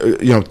need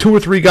 2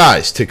 or 3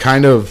 guys to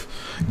kind of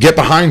get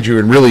behind you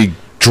and really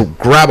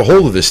grab a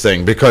hold of this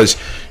thing because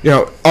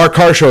our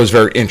car show is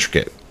very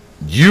intricate.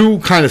 You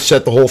kind of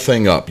set the whole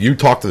thing up. You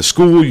talk to the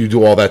school, you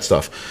do all that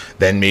stuff.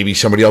 Then maybe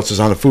somebody else is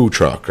on a food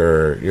truck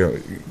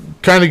or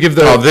kind of give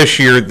the this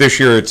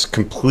year it's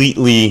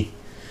completely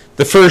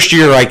the first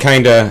year I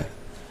kind of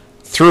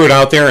threw it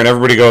out there and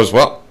everybody goes,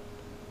 well,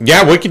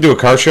 yeah, we could do a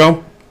car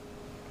show.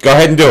 Go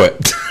ahead and do it.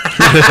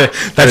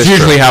 That's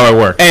usually how it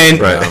works.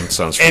 And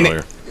sounds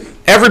familiar. And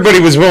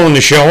everybody was willing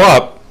to show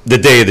up the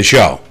day of the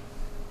show.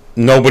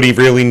 Nobody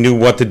really knew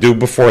what to do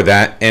before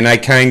that, and I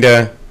kind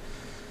of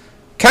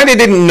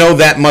didn't know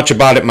that much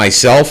about it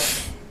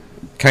myself.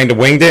 Kind of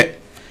winged it.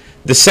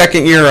 The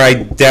second year, I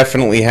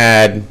definitely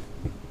had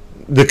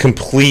the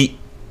complete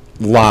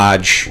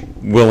lodge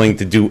willing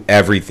to do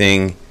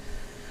everything.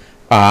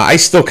 I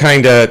still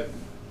kind of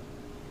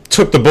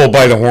took the bull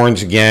by the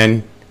horns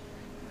again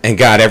and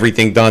got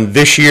everything done.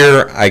 This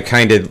year, I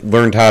kind of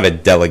learned how to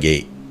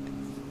delegate,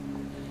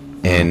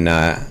 and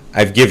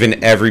I've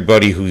given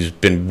everybody who's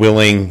been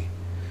willing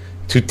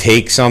to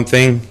take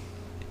something,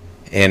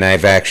 and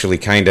I've actually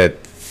kind of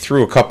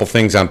threw a couple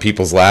things on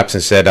people's laps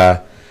and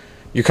said,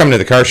 you're coming to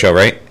the car show,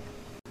 right?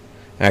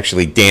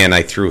 Actually, Dan,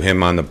 I threw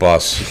him on the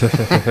bus.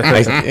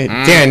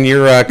 Dan,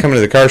 you're coming to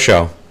the car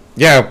show.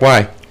 Yeah,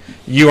 why?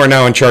 You are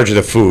now in charge of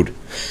the food.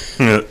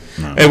 No.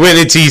 And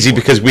it's easy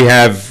because we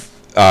have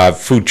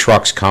food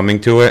trucks coming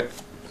to it,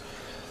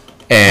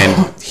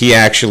 and he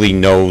actually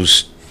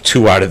knows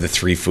 2 out of the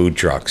 3 food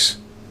trucks.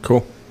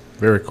 Cool.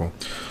 Very cool.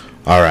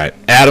 All right.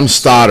 Adam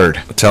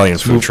Stoddard. Italian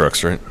food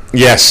trucks, right?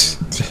 Yes.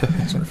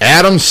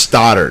 Adam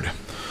Stoddard.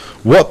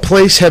 What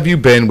place have you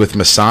been with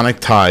Masonic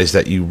ties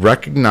that you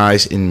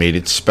recognize and made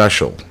it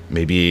special?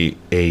 Maybe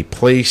a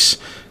place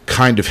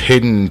kind of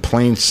hidden in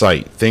plain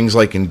sight. Things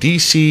like in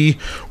D.C.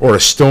 or a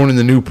stone in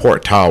the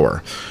Newport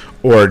Tower.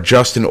 Or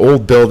just an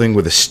old building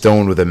with a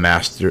stone with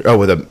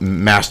a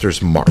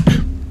master's mark.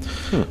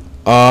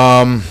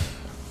 Our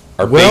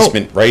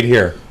basement right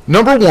here.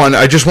 Number one,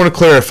 I just want to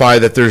clarify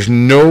that there's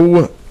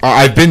no...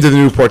 I've been to the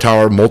Newport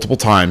Tower multiple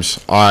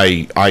times.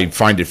 I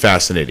find it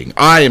fascinating.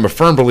 I am a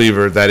firm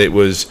believer that it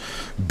was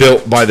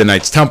built by the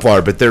Knights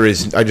Templar, but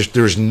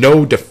there's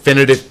no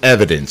definitive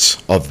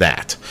evidence of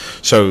that.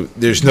 So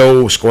there's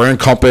no square and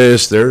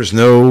compass, there's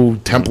no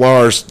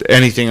Templars,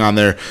 anything on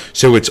there.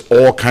 So it's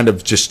all kind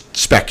of just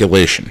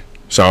speculation.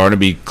 So I want to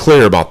be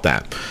clear about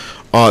that.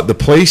 The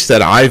place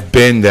that I've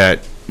been that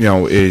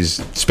is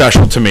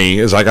special to me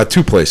is I got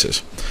 2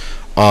 places.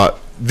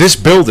 This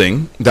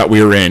building that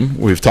we are in,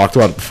 we've talked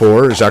about it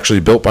before, is actually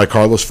built by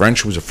Carlos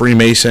French, who was a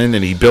Freemason,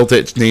 and he built it.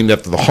 It's named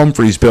after the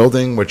Humphreys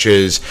building, which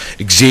is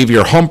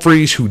Xavier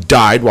Humphreys, who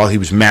died while he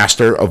was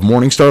master of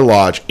Morningstar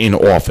Lodge in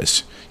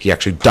office. He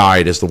actually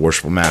died as the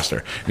worshipful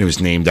master, and it was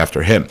named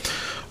after him.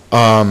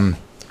 And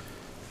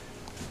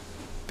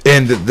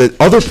the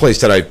other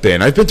place that I've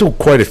been to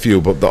quite a few,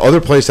 but the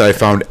other place that I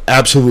found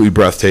absolutely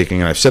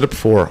breathtaking, and I've said it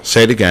before, I'll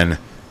say it again,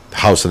 the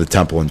House of the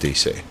Temple in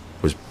D.C.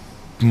 was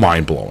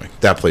mind-blowing.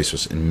 That place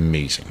was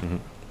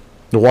amazing.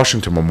 The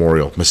Washington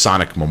Memorial,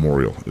 Masonic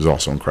Memorial, is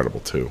also incredible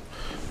too.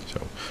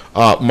 So,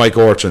 Mike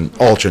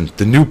Alchin,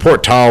 the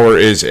Newport Tower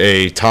is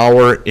a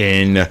tower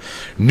in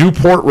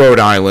Newport, Rhode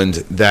Island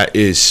that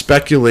is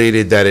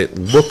speculated that it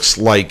looks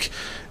like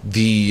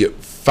the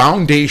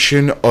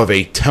foundation of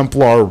a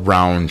Templar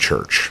round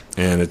church.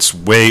 And it's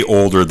way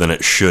older than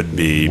it should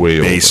be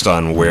based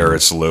on where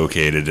it's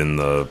located in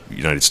the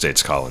United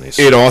States colonies.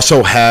 It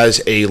also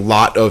has a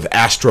lot of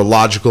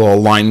astrological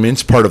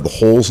alignments, part of the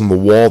holes in the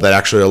wall that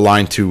actually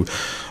align to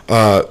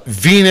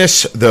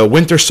Venus, the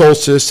winter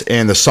solstice,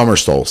 and the summer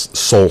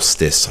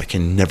solstice. I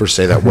can never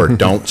say that word.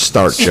 Don't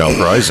start, Joe.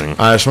 Surprising.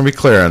 I just want to be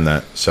clear on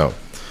that. So,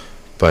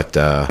 but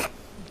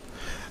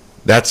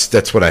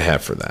that's what I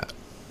have for that.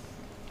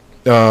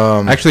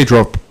 I actually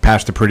drove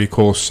past a pretty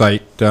cool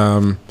site.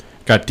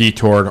 Got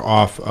detoured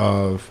off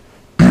of,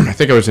 I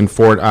think it was on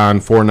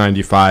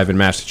 495 in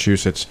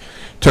Massachusetts.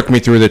 Took me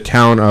through the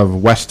town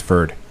of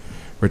Westford,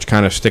 which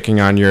kind of sticking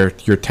on your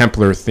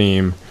Templar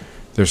theme.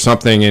 There's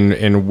something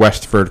in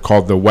Westford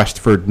called the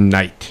Westford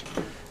Knight,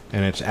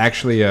 and it's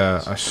actually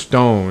a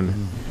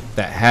stone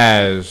that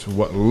has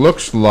what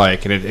looks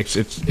like, and it's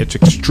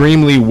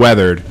extremely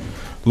weathered.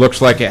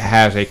 Looks like it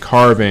has a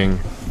carving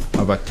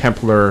of a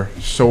Templar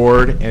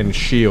sword and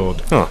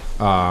shield,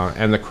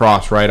 and the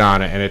cross right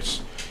on it, and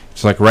it's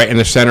like right in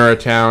the center of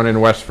town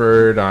in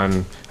Westford on,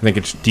 I think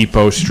it's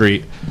Depot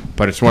Street,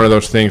 but it's one of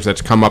those things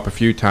that's come up a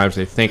few times.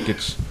 They think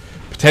it's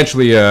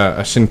potentially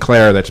a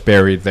Sinclair that's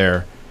buried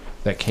there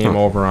that came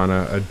over on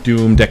a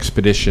doomed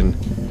expedition.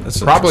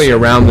 That's probably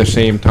around the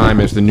same time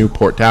as the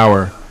Newport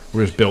Tower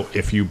was built,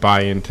 if you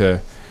buy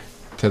into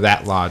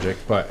that logic.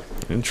 But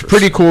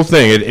pretty cool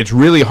thing. It's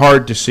really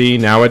hard to see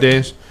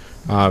nowadays,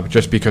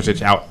 just because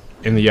it's out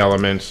in the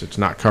elements. It's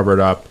not covered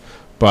up.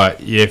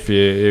 But if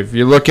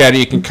you look at it,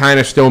 you can kind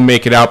of still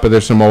make it out, but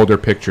there's some older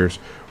pictures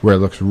where it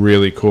looks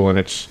really cool, and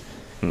it's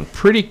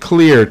pretty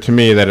clear to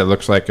me that it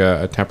looks like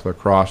a Templar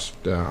cross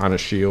on a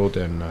shield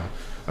and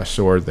a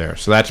sword there.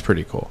 So that's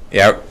pretty cool.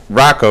 Yeah,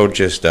 Rocco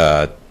just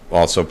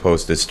also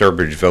posted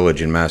Sturbridge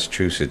Village in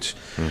Massachusetts.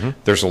 Mm-hmm.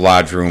 There's a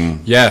lodge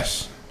room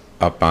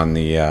up on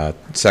the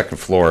second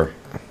floor.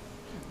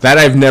 That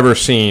I've never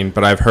seen,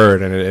 but I've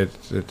heard, and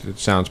it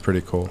sounds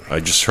pretty cool. I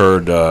just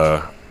heard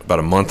about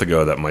a month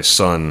ago that my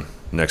son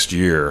next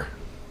year,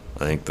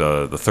 I think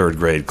the third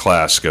grade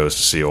class goes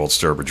to see Old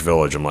Sturbridge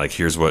Village. I'm like,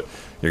 here's what,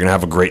 you're going to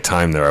have a great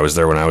time there. I was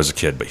there when I was a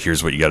kid, but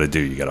here's what you got to do.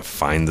 You got to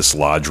find this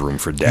lodge room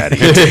for Daddy.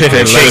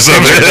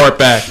 Report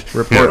back.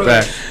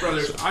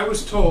 Brothers, I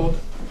was told,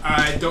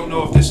 I don't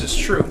know if this is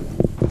true.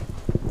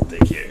 They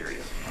can't hear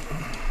you.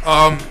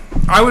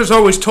 I was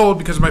always told,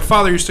 because my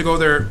father used to go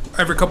there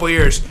every couple of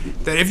years,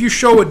 that if you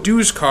show a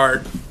dues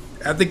card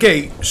at the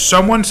gate,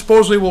 someone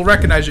supposedly will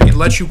recognize it and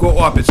let you go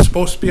up. It's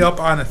supposed to be up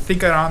on, I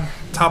think, on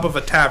top of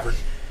a tavern.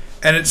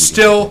 And it's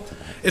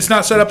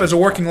not set up as a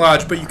working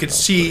lodge, but you can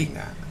see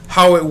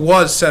how it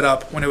was set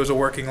up when it was a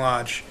working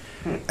lodge.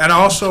 And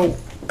also,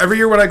 every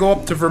year when I go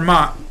up to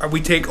Vermont,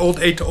 we take Old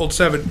 8 to Old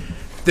 7,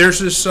 there's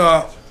this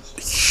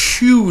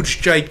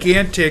huge,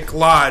 gigantic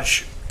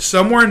lodge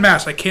somewhere in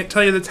Mass. I can't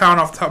tell you the town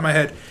off the top of my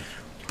head,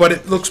 but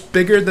it looks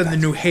bigger than the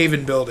New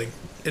Haven building.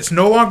 It's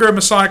no longer a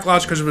Masonic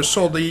lodge because it was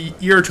sold a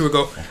year or two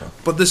ago,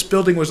 but this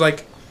building was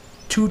like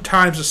 2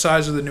 times the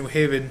size of the New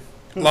Haven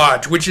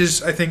lodge, which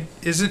is, I think,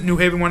 isn't New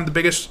Haven one of the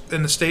biggest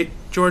in the state,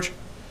 George?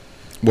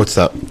 What's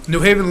that?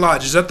 New Haven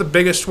Lodge, is that the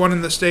biggest one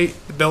in the state,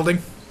 the building?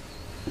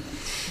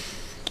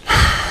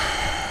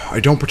 I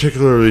don't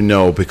particularly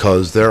know,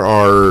 because there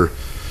are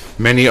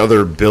many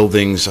other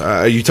buildings.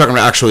 Are you talking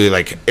about actually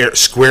like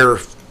square?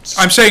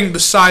 I'm saying the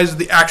size of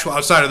the actual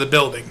outside of the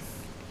building.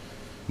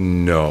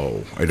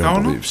 No, I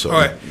don't believe so.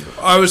 Okay.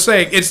 I was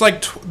saying, it's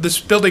like this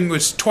building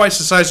was twice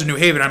the size of New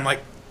Haven. I'm like,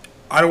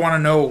 I don't want to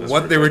know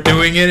what they were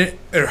doing in it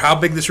or how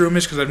big this room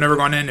is, because I've never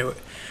gone into it.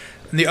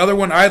 And the other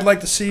one I'd like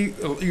to see,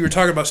 you were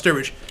talking about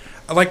Sturbridge,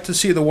 I'd like to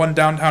see the one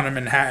downtown in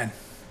Manhattan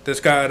that's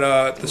got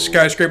the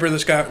skyscraper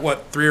that's got,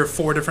 3 or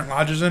 4 different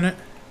lodges in it?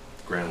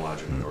 Grand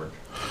Lodge in New York.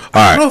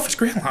 All I right, don't know if it's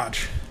Grand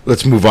Lodge.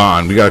 let's move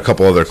on. We got a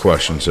couple other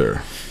questions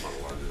here.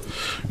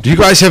 Do you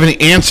guys have any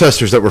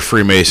ancestors that were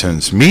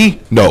Freemasons?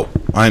 Me? No.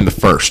 I am the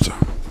first.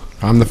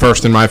 I'm the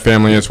first in my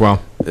family as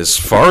well. As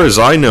far as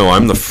I know,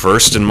 I'm the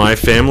first in my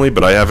family,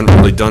 but I haven't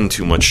really done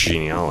too much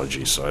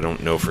genealogy, so I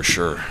don't know for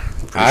sure.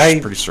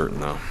 Pretty certain,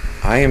 though.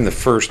 I am the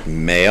first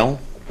male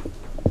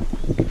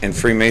in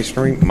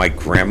Freemasonry. My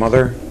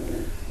grandmother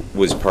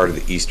was part of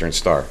the Eastern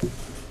Star.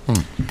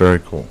 Very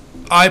cool.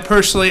 I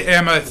personally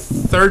am a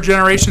third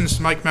generation, this is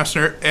Mike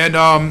Messner,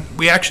 and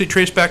we actually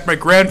traced back, my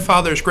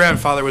grandfather's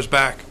grandfather was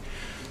back,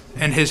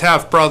 and his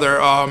half-brother,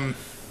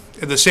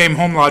 the same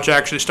home lodge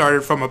actually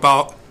started from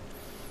about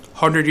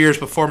 100 years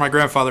before my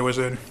grandfather was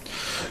in.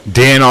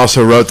 Dan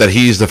also wrote that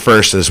he's the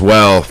first as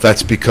well.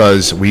 That's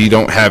because we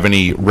don't have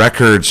any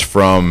records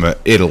from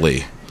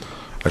Italy.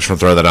 I just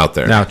want to throw that out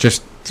there. Now,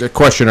 just a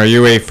question: are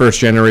you a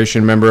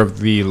first-generation member of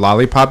the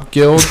Lollipop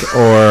Guild,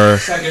 or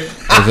Second. is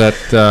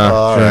that?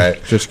 All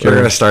right. Just We're curious.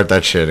 gonna start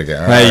that shit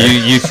again. Hey,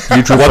 you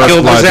drew What first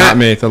guild was blood, that? not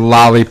me. The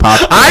Lollipop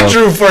Guild. I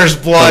drew first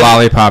the blood.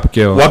 Lollipop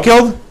Guild. What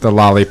guild? The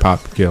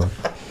Lollipop Guild.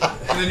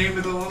 The name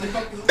of the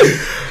lollipop.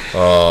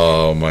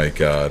 Oh my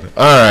god.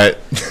 All right.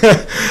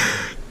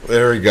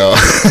 There we go.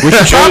 We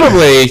should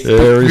probably,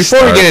 There we before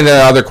start. we get into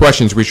other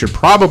questions, we should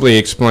probably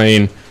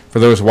explain for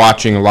those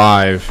watching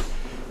live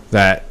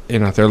that,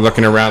 if they're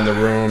looking around the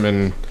room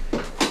and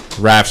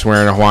Raph's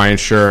wearing a Hawaiian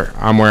shirt,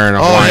 I'm wearing a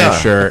Hawaiian yeah.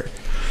 shirt,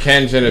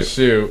 Ken's in a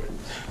suit,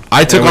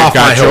 I took and we've off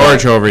my got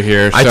George Hawaiian. over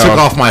here. I so took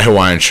off my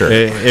Hawaiian shirt.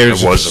 It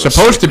was, It was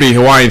supposed to be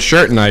Hawaiian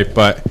shirt night,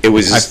 but It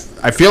was-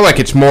 I feel like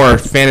it's more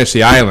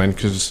Fantasy Island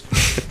because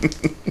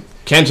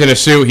Ken's in a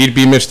suit, he'd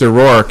be Mr.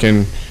 Rourke,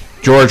 and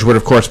George would,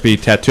 of course, be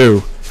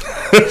Tattoo.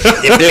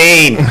 You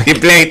blame.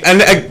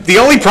 And the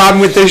only problem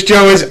with this,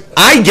 Joe, is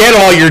I get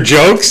all your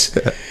jokes.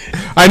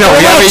 I know,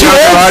 we have a too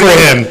younger old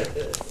audience,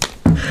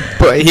 for him.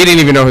 but he didn't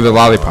even know who the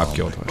Lollipop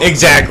Guild was.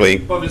 Exactly.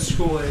 Above his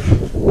school age.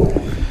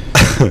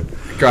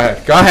 Go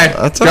ahead. Go ahead.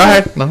 That's Go all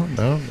right. ahead.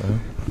 No.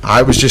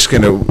 I was just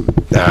gonna.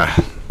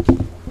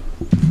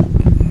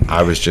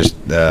 I was just.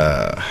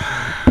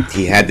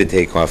 He had to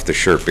take off the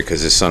shirt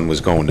because his son was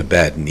going to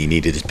bed and he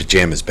needed his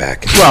pajamas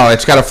back. Well,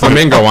 it's got a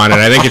flamingo on it.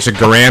 I think it's a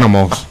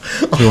Garanimals.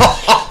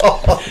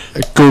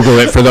 Google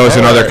it for those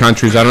in other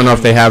countries. I don't know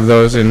if they have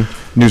those in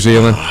New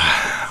Zealand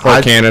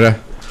or Canada.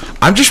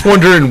 I'm just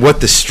wondering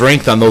what the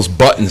strength on those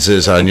buttons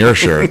is on your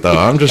shirt, though.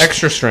 I'm just.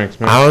 Extra strength,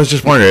 man. I was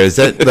just wondering, is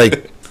that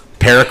like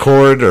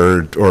paracord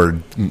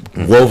or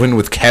woven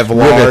with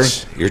Kevlar?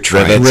 Rivets. You're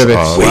trying Rivets.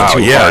 Oh, way Wow,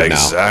 too yeah, hard now.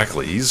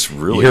 exactly. He's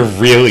really You're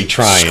really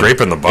trying.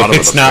 scraping the bottom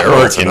It's of the not barrel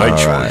working. tonight, All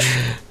George.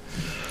 right.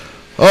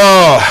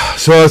 Oh,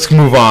 so let's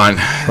move on.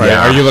 Right.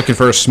 Yeah. Are you looking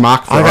for a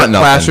smock for I got art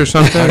class nothing. or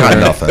something? I got or-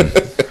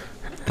 nothing.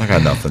 I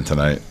got nothing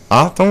tonight.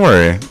 Don't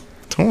worry.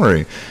 Don't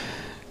worry.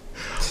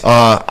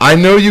 I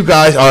know you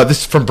guys.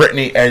 This is from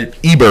Brittany at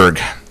Eberg.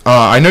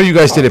 I know you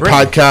guys did a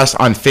podcast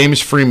on famous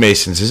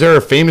Freemasons. Is there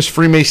a famous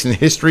Freemason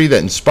history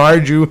that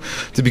inspired you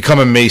to become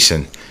a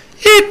Mason?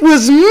 It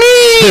was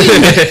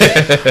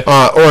me!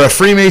 Or a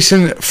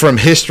Freemason from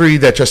history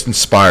that just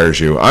inspires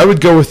you. I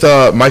would go with,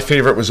 my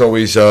favorite was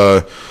always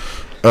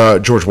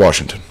George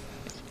Washington.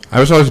 I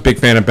was always a big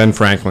fan of Ben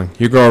Franklin.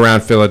 You go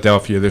around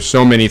Philadelphia, there's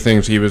so many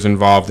things he was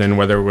involved in,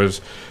 whether it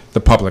was the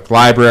public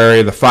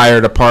library, the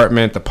fire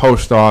department, the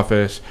post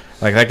office.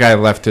 Like, that guy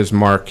left his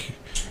mark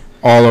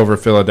all over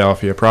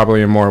Philadelphia,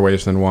 probably in more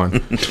ways than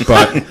one.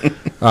 But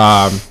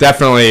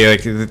definitely,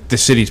 like, the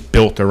city's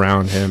built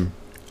around him.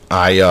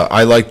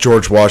 I like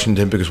George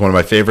Washington because one of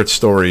my favorite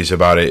stories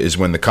about it is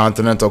when the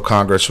Continental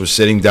Congress was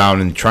sitting down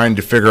and trying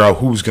to figure out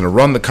who's going to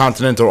run the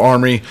Continental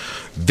Army.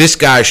 This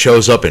guy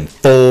shows up in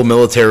full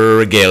military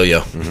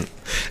regalia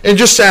and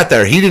just sat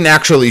there. He didn't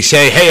actually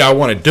say, "Hey, I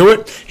want to do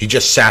it." He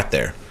just sat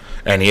there,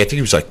 and I think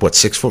he was like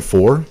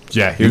 6'4".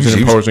 Yeah, he was an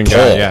imposing guy,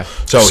 tall. yeah.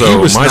 So he So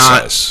was my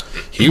not. size.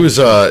 He was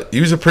a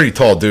pretty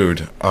tall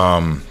dude.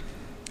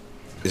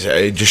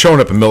 Just showing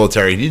up in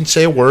military, he didn't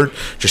say a word.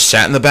 Just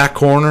sat in the back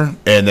corner,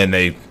 and then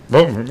they,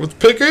 let's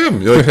pick him.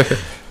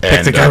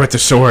 Pick the guy with the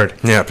sword.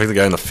 Yeah, pick the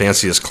guy in the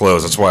fanciest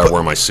clothes. That's why I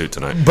wore my suit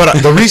tonight.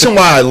 But the reason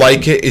why I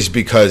like it is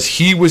because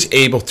he was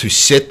able to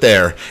sit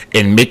there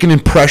and make an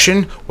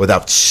impression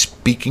without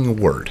speaking a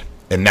word,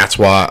 and that's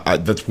why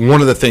that's one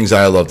of the things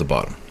I loved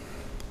about him.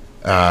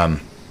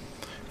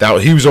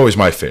 He was always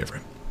my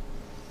favorite.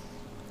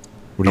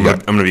 What do I'm you gonna,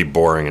 got? I'm gonna be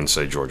boring and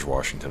say George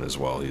Washington as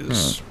well.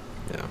 He's,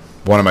 yeah,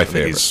 One of my I think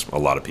favorites. he's a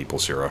lot of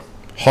people's hero.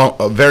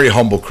 A very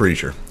humble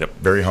creature. Yep.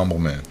 Very humble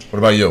man. What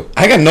about you?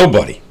 I got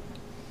nobody.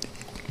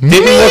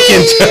 Didn't look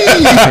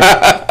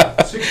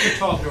into 6 feet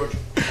tall, George.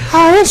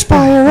 I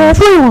inspire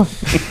everyone.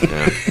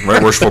 Yeah,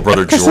 right worshipful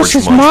brother George this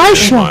is Munch my is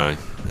show. my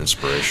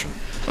inspiration.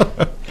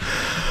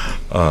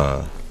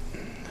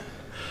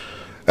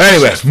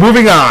 Anyway,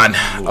 moving on.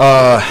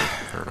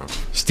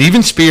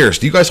 Stephen Spears,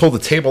 do you guys hold the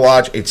table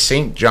lodge? It's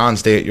St.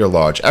 John's Day at your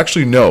lodge.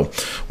 Actually, no.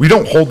 We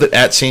don't hold it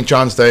at St.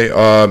 John's Day.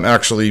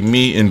 Actually,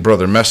 me and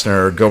Brother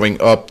Messner are going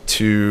up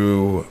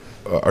to...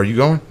 are you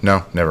going?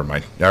 No, never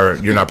mind.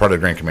 You're not part of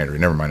the Grand Commandery.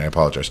 Never mind, I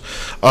apologize.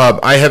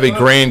 I have a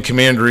Grand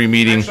Commandery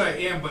meeting.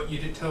 Actually, I am, but you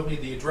didn't tell me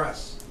the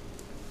address.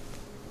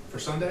 For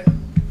Sunday?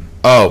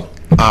 Oh,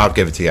 I'll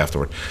give it to you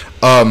afterward.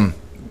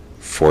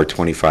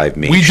 425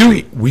 Main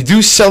Street. We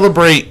do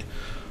celebrate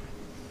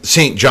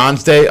St.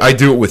 John's Day. I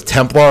do it with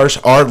Templars.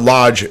 Our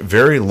lodge,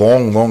 very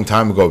long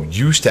time ago,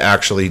 used to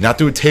actually not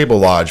do a table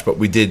lodge, but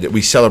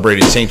we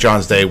celebrated St.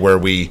 John's Day where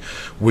we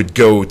would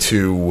go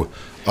to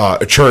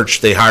a church.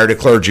 They hired a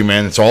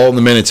clergyman. It's all in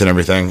the minutes and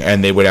everything,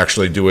 and they would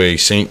actually do a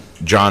St.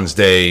 John's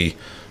Day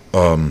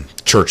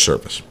church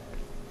service.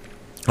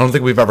 I don't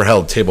think we've ever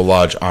held table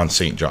lodge on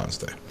St. John's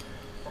Day.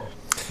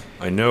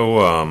 I know.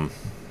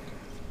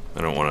 I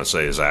don't want to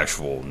say his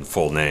actual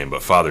full name,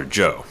 but Father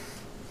Joe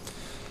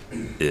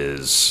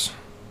is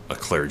a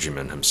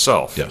clergyman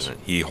himself. Yes. And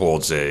he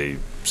holds a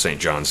St.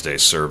 John's Day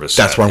service.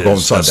 That's at where I'm going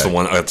That's the Sunday.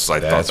 one. I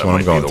thought That's that where I'm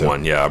might going be the to.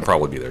 one. Yeah, I'll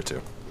probably be there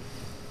too.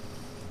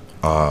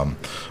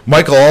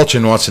 Michael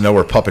Alchin wants to know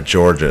where Puppet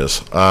George is.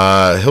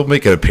 He'll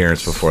make an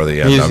appearance before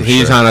the end.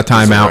 He's on a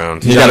timeout.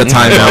 around. He's got a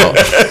timeout.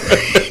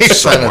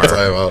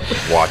 Somewhere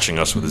watching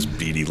us with his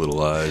beady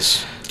little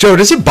eyes. Joe,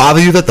 does it bother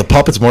you that the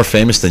puppet's more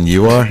famous than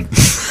you are?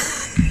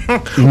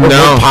 More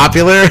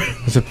popular?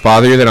 Does it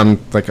bother you that I'm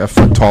like a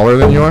foot taller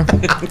than you are?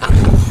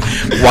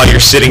 While you're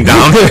sitting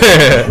down.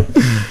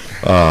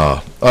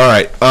 All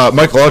right.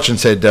 Michael Alchin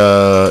said,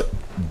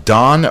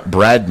 Don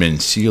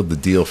Bradman sealed the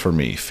deal for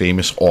me.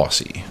 Famous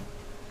Aussie.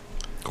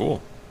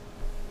 Cool.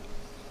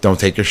 Don't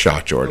take your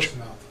shot, George.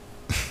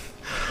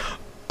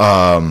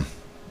 All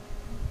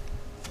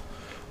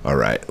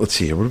right. Let's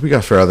see here. What do we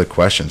got for other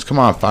questions? Come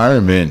on, fire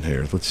them in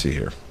here. Let's see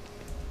here.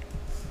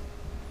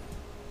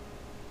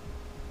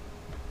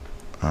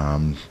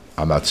 I'm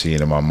not seeing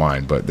him on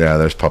mine, but yeah,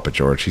 there's Puppet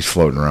George. He's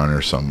floating around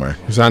here somewhere.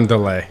 He's on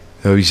delay.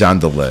 Oh, he's on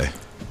delay.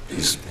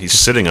 He's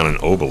sitting on an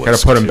obelisk. Got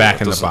to put him too. back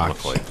It in the doesn't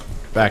box. look like-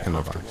 Back in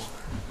the box.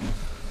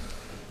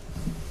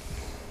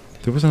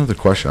 There was another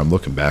question I'm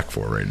looking back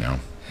for right now.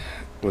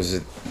 Was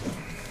it?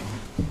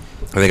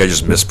 I think I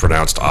just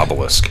mispronounced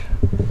obelisk.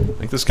 I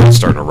think this guy's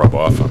starting to rub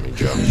off on me,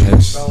 Joe.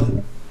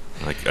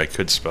 I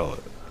could spell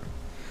it.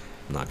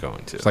 I'm not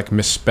going to. It's like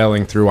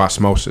misspelling through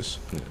osmosis.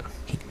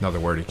 Another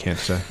word he can't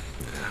say.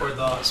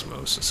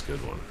 Osmosis,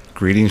 good one.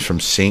 Greetings from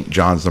St.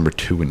 John's number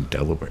 2 in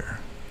Delaware.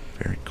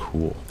 Very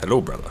cool. Hello,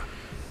 brother.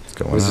 What's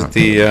going Was on? it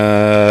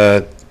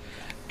the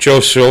Joe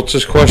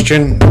Schultz's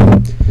question?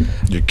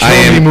 You're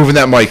killing me moving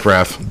that mic,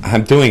 Raph.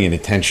 I'm doing it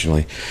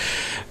intentionally.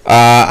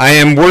 I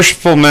am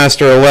Worshipful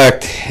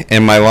Master-elect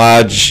in my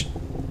lodge,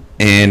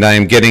 and I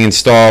am getting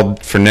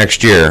installed for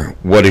next year.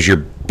 What is your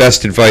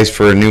best advice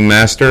for a new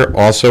master?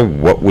 Also,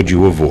 what would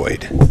you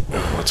avoid?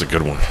 That's a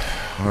good one.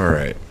 All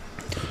right.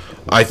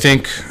 I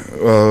think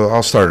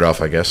I'll start it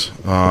off, I guess.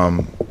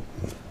 I'm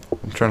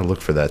trying to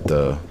look for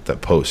that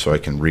post so I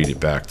can read it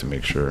back to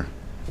make sure.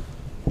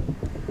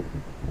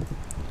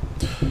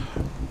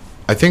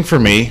 I think for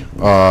me,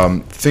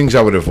 things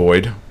I would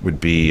avoid would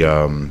be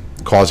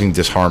causing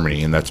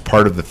disharmony, and that's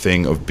part of the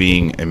thing of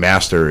being a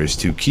master is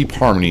to keep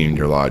harmony in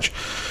your lodge.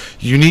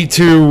 You need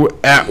to,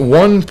 at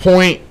one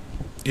point,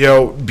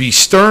 be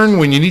stern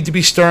when you need to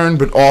be stern,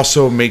 but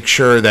also make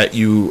sure that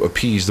you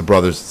appease the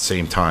brothers at the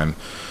same time.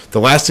 The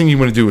last thing you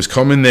want to do is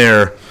come in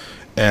there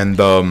and,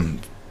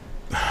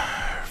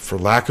 for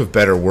lack of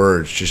better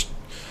words,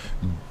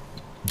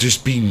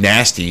 just be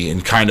nasty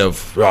and kind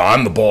of,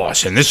 I'm the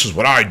boss and this is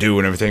what I do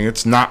and everything.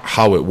 It's not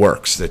how it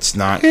works. It's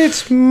not.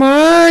 It's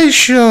my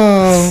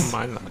show.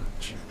 My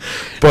lodge.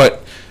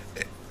 But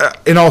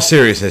in all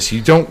seriousness,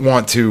 you don't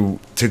want to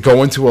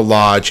go into a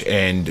lodge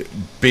and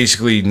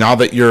basically, now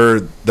that you're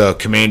the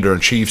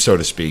commander-in-chief, so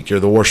to speak, you're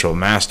the worshipful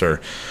master,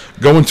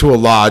 go into a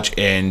lodge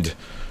and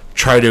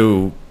try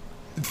to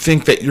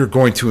think that you're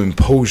going to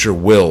impose your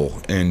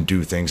will and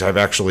do things.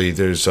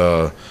 There's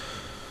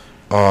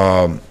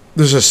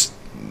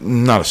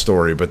not a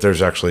story, but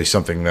there's actually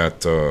something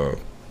that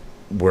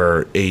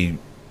where a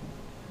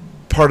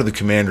part of the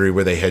commandery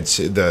where they had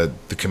the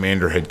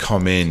commander had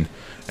come in,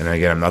 and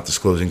again, I'm not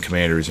disclosing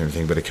commanders or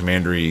anything, but a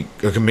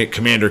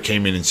commander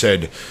came in and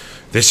said,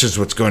 "This is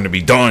what's going to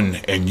be done,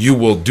 and you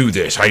will do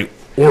this. I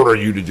order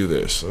you to do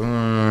this."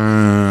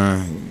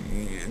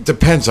 It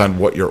depends on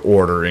what you're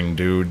ordering,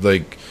 dude.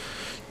 Like,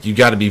 you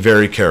got to be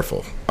very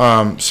careful.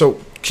 So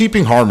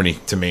keeping harmony,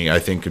 to me, I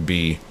think would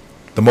be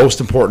the most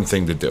important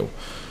thing to do.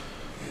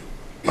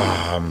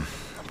 I'm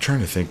trying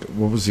to think.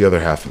 What was the other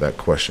half of that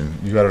question?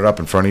 You got it up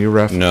in front of you,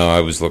 Ref? No, I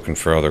was looking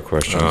for other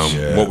questions.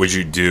 Yeah. What would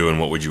you do and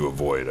what would you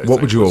avoid?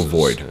 What would you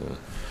avoid?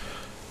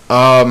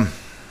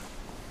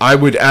 I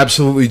would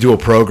absolutely do a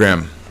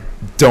program.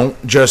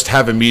 Don't just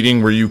have a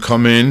meeting where you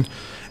come in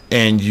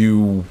and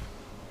you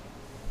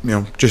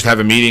just have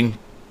a meeting,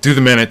 do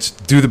the minutes,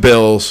 do the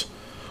bills,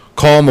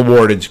 call on the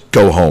wardens,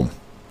 go home.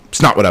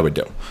 It's not what I would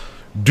do.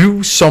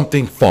 Do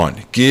something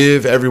fun.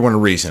 Give everyone a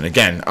reason.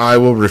 Again, I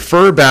will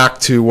refer back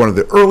to one of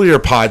the earlier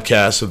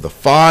podcasts of the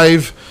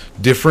 5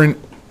 different,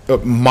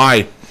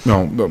 my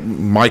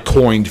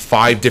coined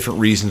 5 different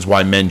reasons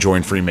why men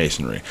join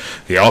Freemasonry.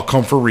 They all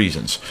come for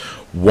reasons.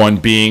 One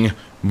being,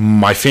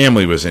 my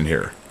family was in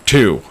here.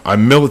 2,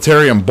 I'm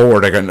military, I'm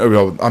bored.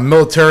 I'm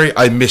military,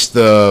 I missed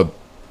the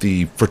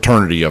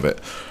fraternity of it.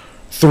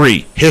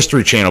 3,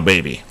 History Channel,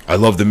 baby. I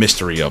love the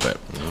mystery of it.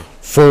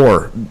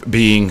 4,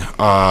 being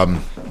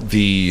I'm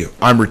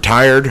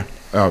retired.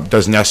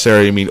 Doesn't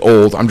necessarily mean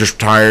old. I'm just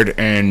retired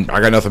and I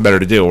got nothing better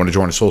to do. I want to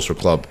join a social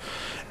club.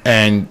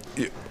 And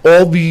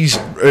all these,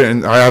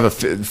 and I have a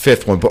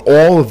 5th one, but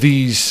all of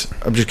these,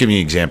 I'm just giving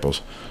you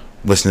examples.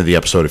 Listen to the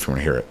episode if you want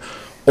to hear it.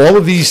 All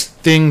of these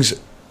things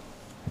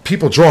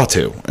people draw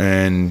to.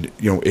 And,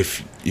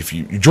 if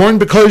you join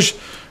because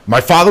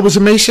my father was a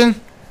Mason,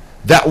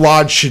 that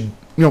lodge should,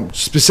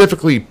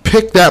 specifically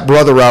pick that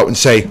brother out and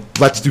say,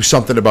 let's do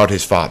something about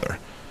his father.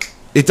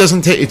 It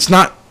doesn't take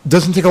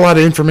a lot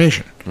of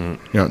information,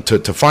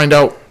 to find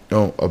out,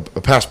 a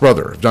past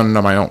brother. I've done it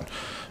on my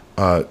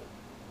own.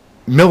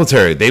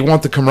 Military, they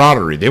want the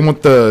camaraderie. They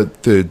want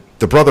the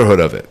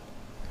brotherhood of it.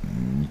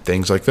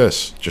 things like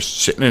this. Just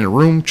sitting in a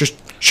room, just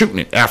shooting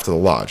it after the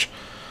lodge.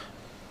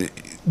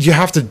 You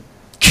have to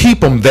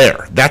keep them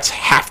there. That's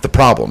half the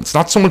problem. It's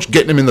not so much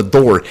getting them in the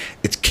door,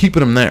 it's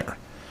keeping them there.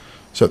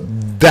 So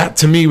that,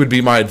 to me, would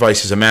be my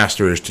advice as a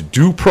master, is to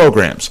do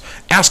programs.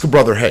 Ask a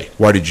brother, hey,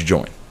 why did you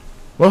join?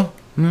 Well,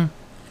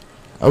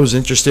 I was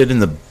interested in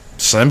the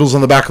symbols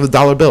on the back of the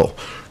dollar bill.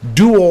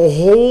 Do a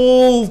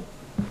whole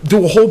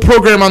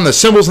program on the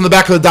symbols on the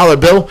back of the dollar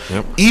bill.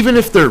 Yep. Even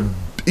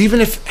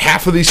if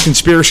half of these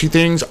conspiracy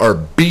things are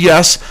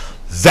BS,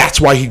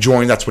 that's why he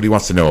joined. That's what he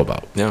wants to know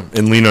about. Yeah,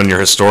 and lean on your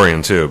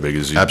historian too,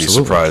 because you'd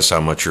Absolutely. be surprised how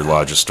much your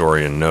lodge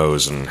historian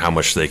knows and how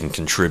much they can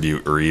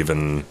contribute or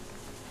even,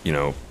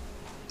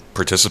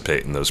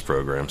 participate in those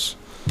programs.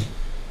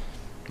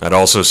 I'd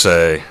also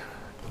say,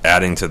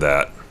 adding to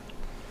that,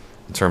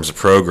 in terms of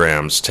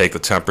programs, take the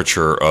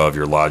temperature of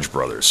your lodge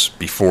brothers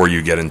before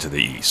you get into the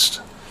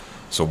East.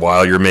 So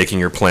while you're making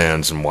your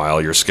plans and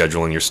while you're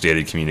scheduling your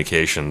stated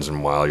communications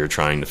and while you're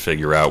trying to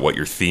figure out what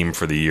your theme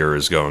for the year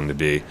is going to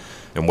be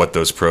and what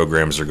those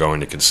programs are going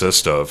to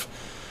consist of,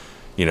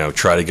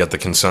 try to get the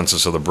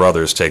consensus of the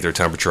brothers, take their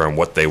temperature on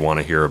what they want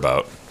to hear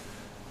about,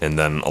 and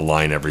then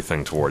align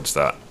everything towards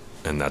that.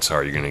 And that's how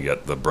you're going to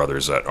get the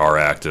brothers that are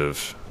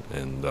active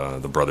and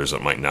the brothers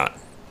that might not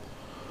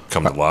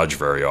come to lodge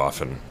very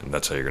often, and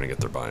that's how you're going to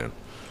get their buy-in.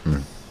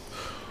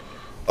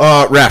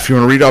 Raph, you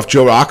want to read off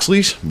Joe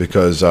Oxley's?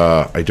 Because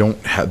I don't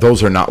have,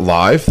 those are not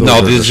live.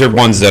 These are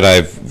ones that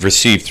I've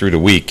received through the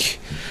week.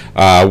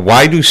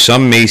 Why do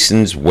some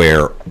Masons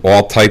wear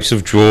all types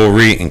of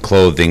jewelry and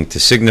clothing to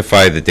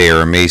signify that they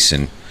are a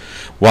Mason,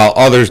 while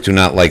others do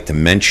not like to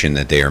mention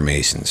that they are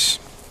Masons?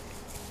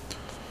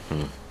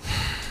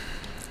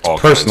 All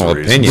Personal kinds of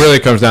reasons. It opinion. really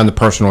comes down to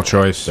personal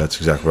choice. That's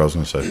exactly what I was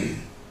going to say.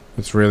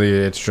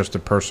 It's just a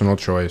personal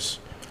choice.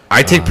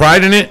 I take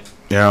pride in it.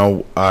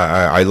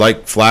 I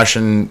like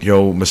flashing,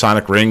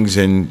 Masonic rings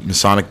and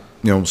Masonic,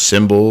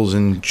 symbols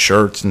and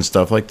shirts and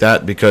stuff like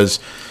that because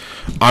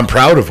I'm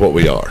proud of what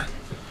we are.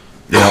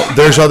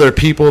 There's other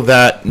people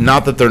that,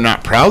 not that they're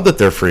not proud that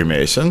they're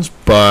Freemasons,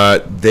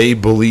 but they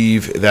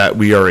believe that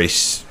we are a,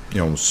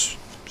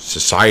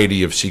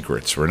 society of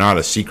secrets. We're not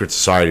a secret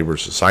society. We're a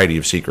society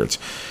of secrets.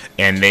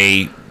 And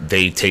they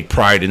take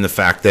pride in the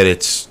fact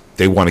that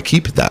they want to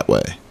keep it that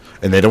way.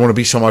 And they don't want to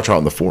be so much out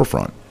in the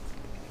forefront.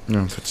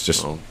 It's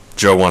just... Well,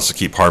 Joe wants to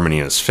keep harmony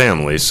in his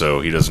family, so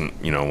he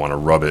doesn't, want to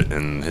rub it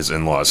in his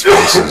in-laws'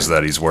 faces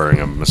that he's wearing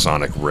a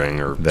Masonic ring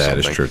or That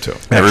is something. true, too.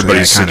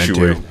 Everybody's Actually, I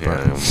kinda situated. do,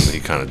 but- Yeah, he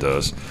kind of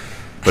does.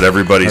 But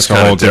everybody's That's a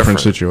kind whole of different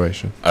different.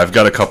 situation. I've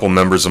got a couple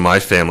members of my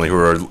family who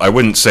are, I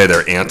wouldn't say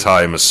they're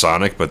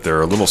anti-Masonic, but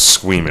they're a little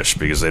squeamish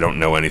because they don't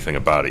know anything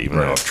about it, even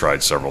though I've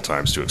tried several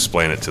times to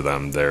explain it to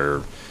them.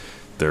 They're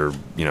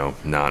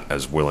not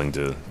as willing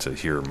to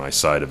hear my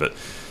side of it.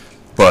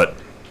 But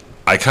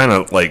I kind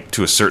of like,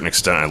 to a certain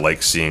extent, I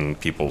like seeing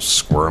people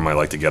squirm. I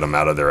like to get them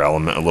out of their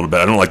element a little bit.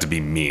 I don't like to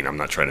be mean. I'm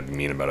not trying to be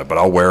mean about it, but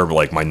I'll wear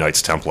like my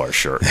Knights Templar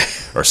shirt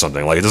or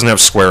something. Like, it doesn't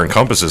have square and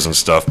compasses and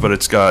stuff, but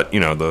it's got,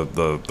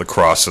 the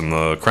cross and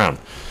the crown.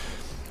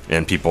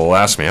 And people will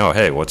ask me, "Oh,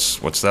 hey, what's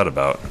that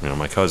about?"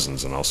 My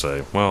cousins, and I'll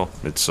say, "Well,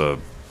 it's an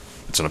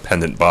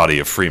appendant body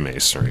of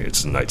Freemasonry.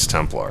 It's the Knights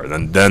Templar."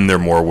 Then they're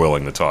more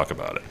willing to talk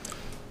about it.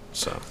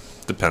 So,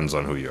 depends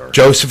on who you are.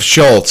 Joseph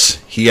Schultz,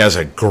 he has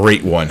a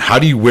great one. How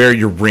do you wear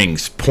your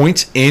rings?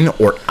 Points in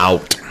or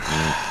out?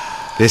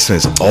 This one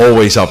is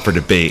always up for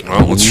debate.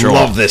 Well, let's show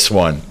Love off. this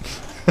one.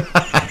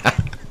 I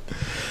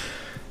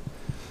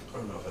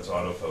don't know if it's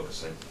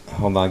autofocusing.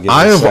 Hold on, give me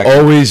I a have second.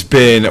 always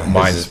been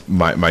my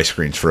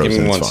screen's Give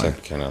frozen. me It's one fine.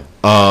 second.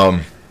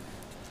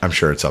 I'm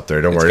sure it's up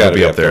there. Don't It's worry, it'll gotta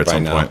be be up up there there at by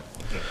some now. point.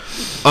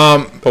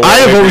 But I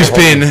have wait, always hold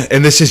on. been,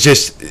 and this is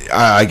just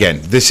again,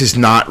 this is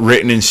not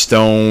written in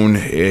stone.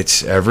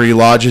 It's every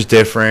lodge is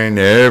different.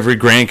 Every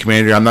Grand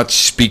Commander. I'm not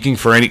speaking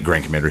for any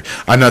Grand Commander.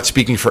 I'm not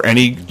speaking for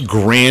any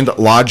Grand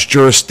Lodge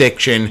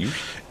jurisdiction.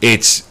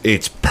 It's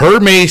per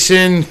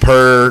Mason,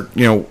 per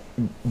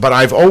But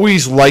I've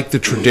always liked the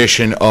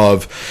tradition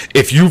of,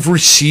 if you've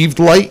received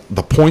light,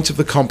 the points of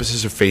the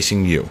compasses are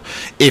facing you.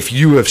 If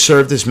you have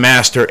served as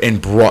master and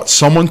brought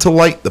someone to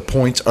light, the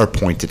points are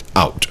pointed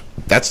out.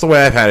 That's the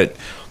way I've had it,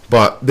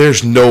 but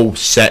there's no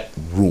set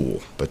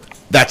rule. But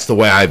that's the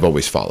way I've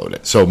always followed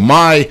it. So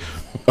my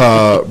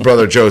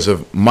brother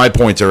Joseph, my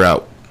points are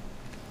out.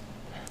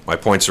 My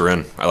points are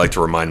in. I like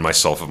to remind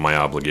myself of my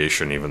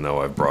obligation, even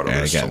though I've brought And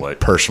others to again, light.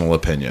 personal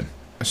opinion.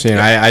 See, and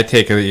I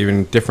take an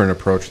even different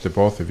approach to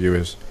both of you.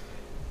 Is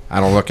I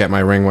don't look at my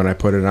ring when I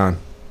put it on.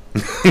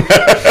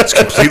 It's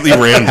completely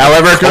random.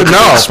 However,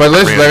 no, It's but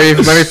listen,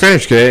 random. let me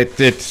finish. 'Cause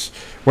it's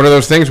one of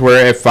those things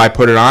where if I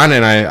put it on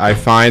and I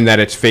find that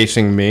it's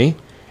facing me,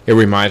 it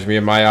reminds me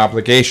of my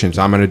obligations.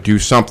 I'm going to do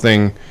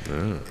something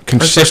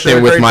consistent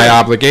a with great my day.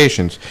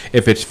 obligations.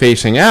 If it's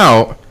facing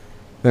out,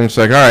 then it's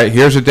like, all right,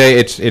 here's a day.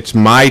 It's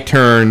my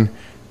turn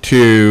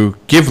to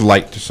give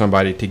light to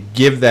somebody, to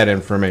give that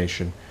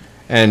information.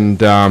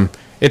 And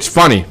it's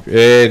funny.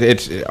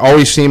 It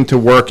always seemed to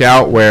work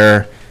out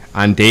where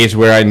on days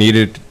where I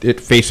needed it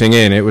facing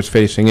in, it was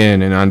facing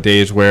in. And on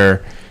days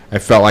where I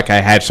felt like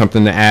I had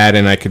something to add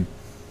and I could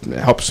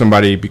help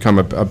somebody become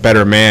a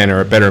better man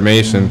or a better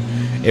Mason,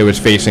 it was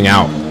facing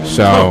out.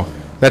 So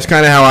that's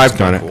kind of how I've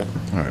done it.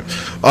 All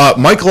right.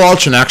 Michael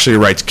Alchin actually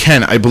writes,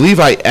 Ken, I believe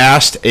I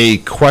asked a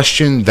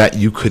question that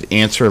you could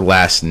answer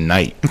last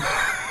night.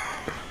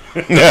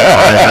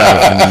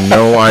 I have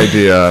no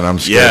idea, and I'm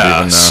scared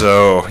even now.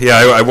 So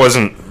I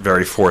wasn't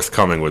very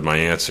forthcoming with my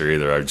answer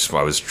either.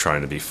 I was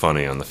trying to be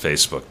funny on the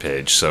Facebook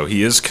page. So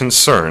he is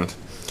concerned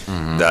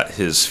that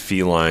his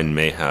feline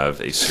may have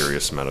a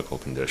serious medical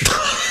condition.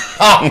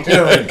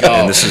 Here we go.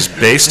 And this is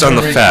based on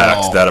the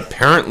fact that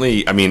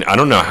apparently, I mean, I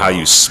don't know how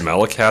you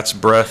smell a cat's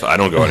breath. I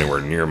don't go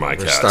anywhere near my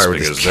cats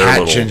because they're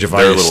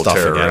little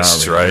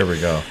terrorists, right? Here we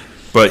go.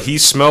 But he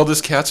smelled his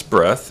cat's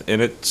breath,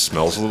 and it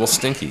smells a little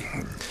stinky.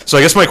 So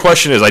I guess my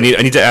question is, I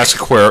need to ask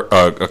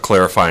a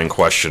clarifying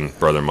question,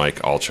 Brother Mike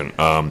Alchin.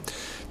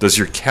 Does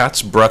your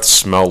cat's breath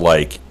smell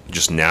like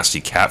just nasty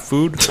cat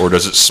food, or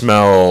does it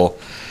smell,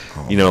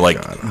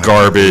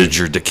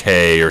 garbage or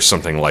decay or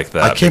something like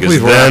that? I can't because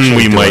believe we're then actually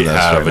we doing might this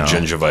have right a now.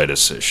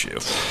 gingivitis issue.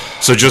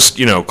 So just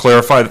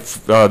clarify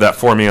that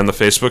for me on the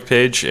Facebook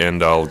page,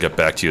 and I'll get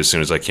back to you as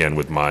soon as I can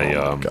with my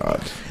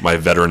my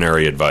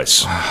veterinary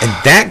advice. And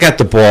that got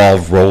the ball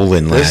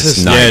rolling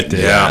last night.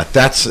 Yeah.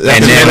 That's And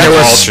then that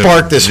was Alchin-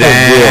 sparked this whole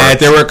war.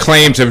 There were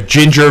claims of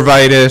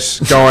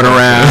gingivitis going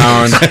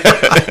around.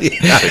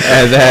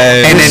 and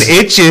then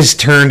it just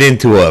turned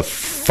into a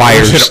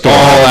firestorm.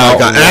 all out.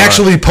 God. I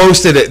actually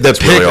posted it, the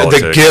really all it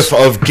the takes. gif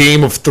of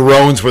Game of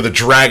Thrones where the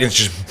dragon's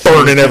just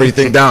burning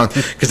everything down,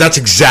 because that's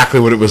exactly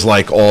what it was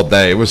like all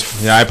day. It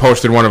was Yeah, I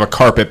posted one of a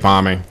carpet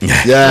bombing.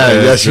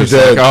 yes, you Just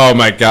did. like, oh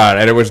my god,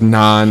 and it was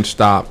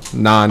nonstop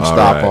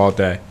right. all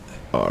day.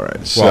 All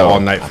right, so Well, all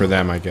night for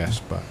them, I guess.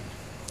 But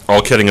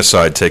All kidding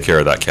aside, take care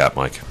of that cat,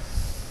 Mike.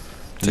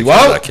 Take You care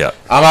of out? that cat.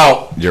 I'm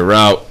out. you're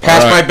out.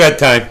 Past All right. my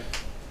bedtime.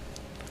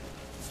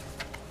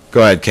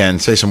 Go ahead, Ken.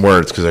 Say some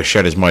words because I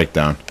shut his mic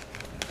down.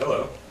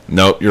 Hello.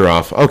 Nope, you're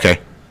off. Okay,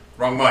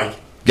 Wrong mic.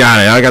 got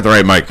it. I got the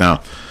right mic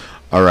now.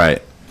 All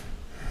right.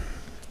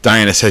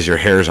 Diana says your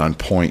hair's on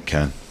point,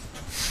 Ken.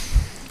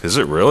 Is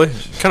it really?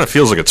 It kind of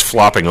feels like it's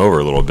flopping over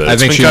a little bit. I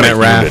It's think been she kinda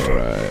meant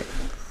humid. Raph.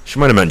 She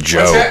might have meant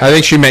Joe. I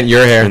think she meant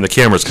your hair. And the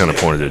camera's kind of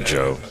pointed at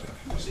Joe.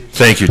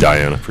 Thank you,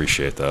 Diana.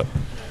 Appreciate that.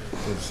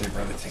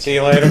 See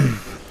you later.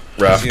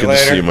 Raph, See you good to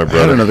see later. you, my I had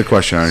brother. another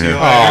question on here.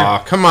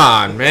 Oh, come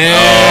on,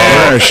 man.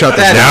 We're gonna shut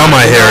this Now down.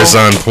 my hair is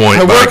on point.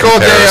 I by work all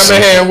day on comparison.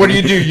 my hair. What do?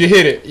 You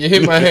hit it. You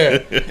hit my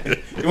hair.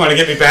 You want to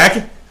get me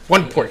back?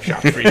 One pork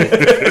shot for you.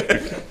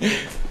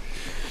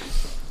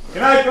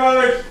 Good night,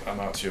 brothers. I'm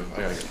out too.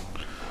 I gotta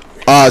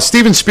go.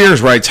 Steven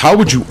Spears writes, how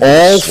would you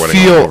all Sweating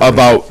all feel over me.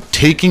 about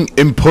taking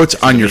inputs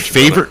on your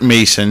favorite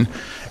Mason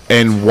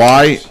and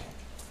why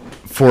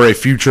for a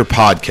future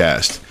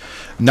podcast?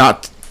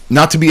 Not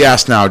to be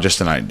asked now,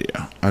 just an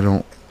idea. I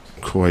don't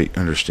quite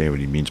understand what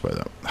he means by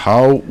that.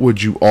 How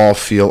would you all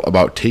feel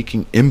about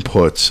taking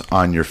inputs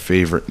on your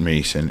favorite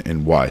Mason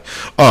and why?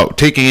 Oh,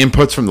 taking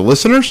inputs from the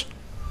listeners?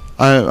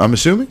 I'm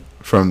assuming?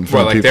 From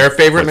What, like people. their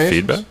favorite Like Mason?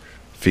 feedback?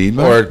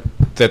 Feedback? Or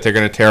that they're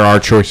going to tear our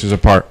choices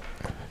apart?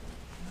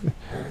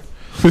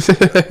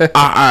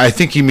 I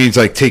think he means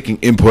like taking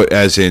input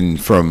as in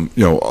from,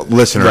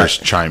 listeners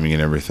Right. chiming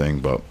and everything,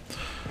 but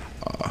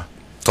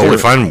Totally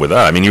fine with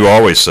that. I mean, you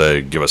always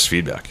say, give us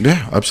feedback.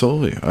 yeah,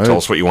 absolutely. Tell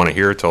us what you want to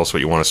hear. Tell us what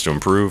you want us to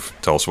improve.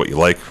 Tell us what you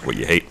like, what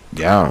you hate.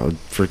 Yeah,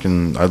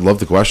 I love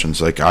the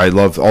questions. Like, I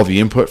love all the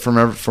input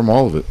from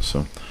all of it.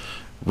 So,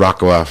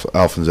 Rocco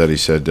Alfonsetti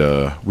said,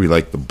 we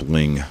like the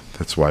bling.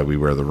 That's why we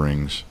wear the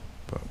rings.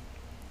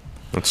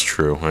 That's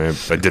true.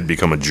 I did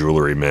become a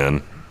jewelry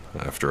man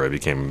after I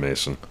became a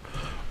Mason.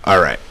 All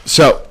right.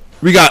 So,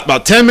 we got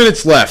about 10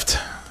 minutes left.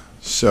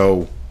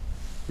 So,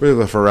 really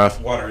left for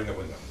Raf. Water in the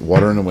window.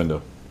 Water in the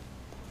window.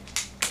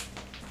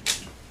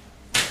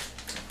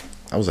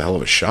 That was a hell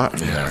of a shot.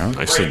 Yeah.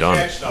 Nicely done.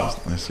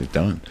 Nicely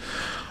done.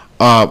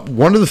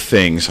 One of the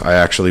things I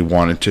actually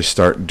wanted to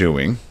start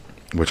doing,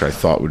 which I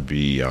thought would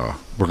be,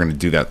 we're going to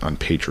do that on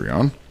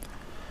Patreon,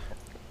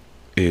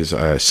 is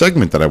a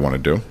segment that I want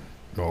to do.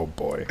 Oh,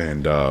 boy.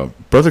 And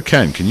Brother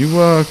Ken,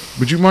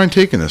 would you mind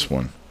taking this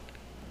one?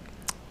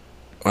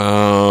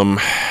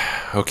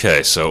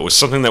 Okay, so it was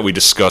something that we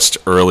discussed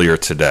earlier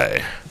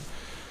today.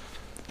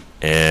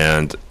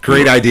 And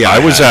Great idea I I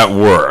was had. at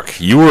work.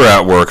 You were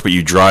at work, but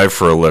you drive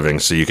for a living,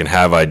 so you can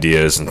have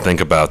ideas and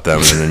think about them,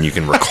 and then you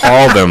can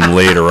recall them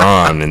later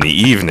on in the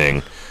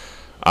evening.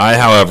 I,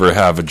 however,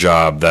 have a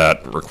job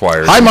that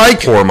requires Hi, me to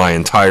Mike. pour my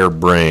entire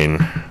brain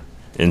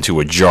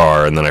into a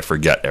jar, and then I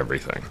forget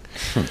everything.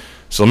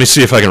 So let me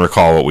see if I can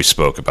recall what we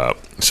spoke about.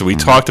 So we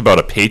talked about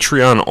a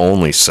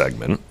Patreon-only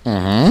segment,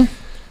 and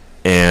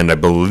I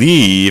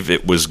believe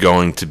it was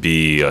going to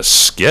be a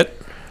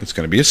skit. It's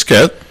going to be a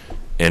skit.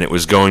 And it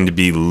was going to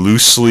be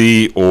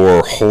loosely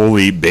or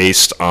wholly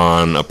based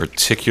on a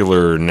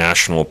particular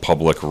national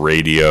public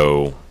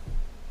radio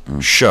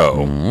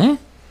show.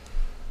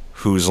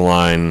 Whose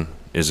line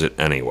is it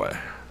anyway?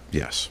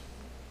 Yes.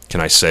 Can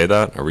I say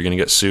that? Are we going to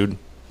get sued?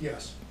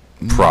 Yes.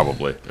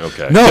 Probably.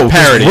 Okay. No,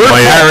 Parody.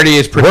 Parody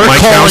is pretty. My calling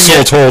counsel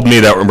it- told me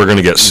that we're going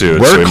to get sued.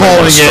 We're so we might calling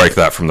want it- to strike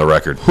that from the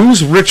record.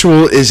 Whose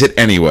ritual is it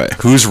anyway?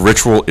 Whose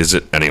ritual is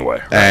it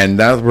anyway? And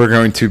that we're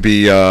going to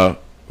be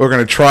we're going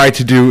to try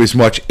to do as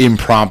much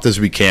impromptu as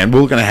we can.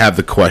 We're going to have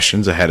the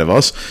questions ahead of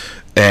us,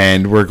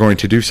 and we're going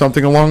to do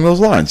something along those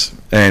lines.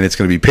 And it's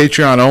going to be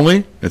Patreon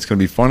only. It's going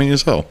to be funny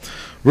as hell.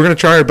 We're going to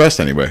try our best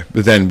anyway.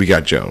 But then we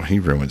got Joe. He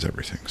ruins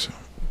everything. So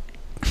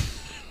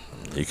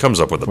He comes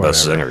up with the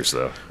best singers,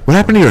 though. what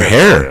happened to your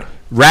hair?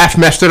 Raph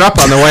messed it up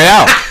on the way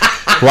out.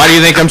 Why do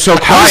you think I'm so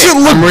quiet? How does it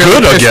look I'm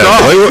really good pissed again?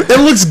 off. It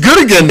looks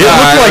good again. It Nah,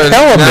 looked like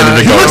hell a nah,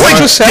 minute he ago. looks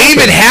It's like like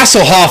David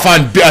Hasselhoff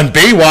on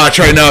Baywatch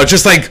right now. It's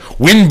just like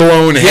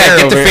wind-blown hair. Yeah, get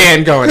the over here.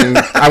 fan going. And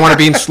I want to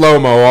be in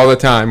slow-mo all the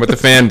time with the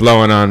fan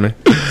blowing on me.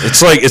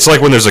 It's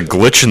like when there's a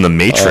glitch in the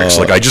Matrix.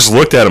 Like I just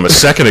looked at him a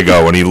second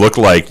ago and he looked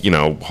like,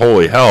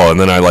 holy hell, and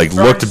then I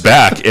looked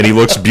back and he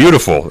looks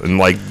beautiful and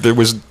there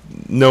was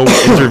no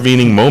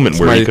intervening moment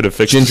where he could have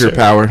fixed ginger his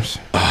hair. powers.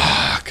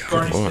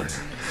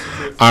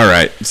 All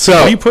right. So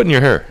What do you put in your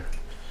hair?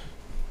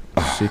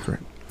 Secret.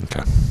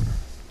 Okay.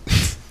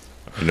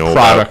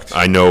 Product.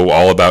 I know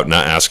all about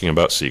not asking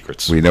about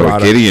secrets. we know what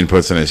Product. Gideon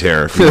puts in his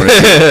hair. If you want to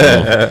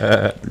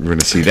see, we're going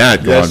to see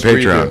that. Go Yes, on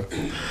we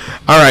Patreon.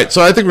 All right.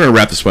 So I think we're going to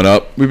wrap this one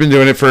up. We've been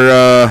doing it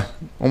for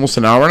almost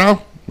an hour now.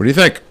 What do you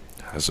think?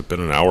 Has it been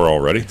an hour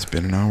already? It's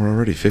been an hour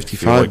already.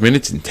 55 like-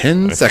 minutes and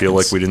 10 I seconds. feel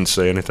like we didn't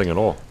say anything at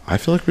all. I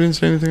feel like we didn't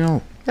say anything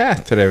else. Yeah,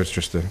 today was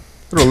just a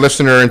little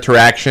listener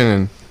interaction,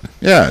 and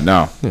Yeah,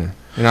 no.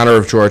 in honor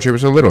of George, it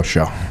was a little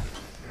show.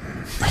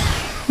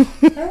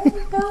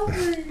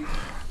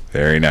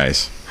 Very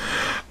nice.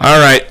 All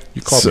right.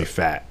 You called me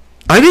fat.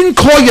 I didn't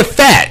call you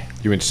fat.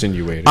 You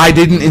insinuated. I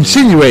didn't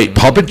insinuate.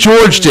 Puppet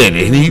George did.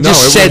 And he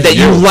just it said was that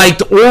you you. liked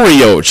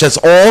Oreos. That's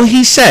all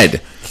he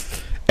said.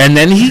 And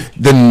then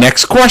the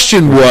next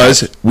question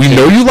was, we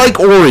know you like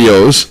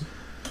Oreos,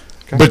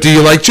 but do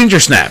you like ginger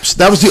snaps?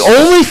 That was the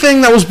only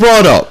thing that was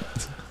brought up.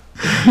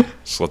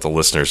 Just let the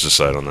listeners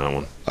decide on that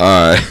one.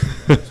 All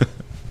right.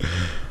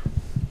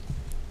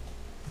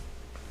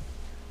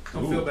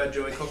 Don't feel bad,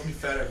 Joey. Calls me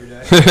fat every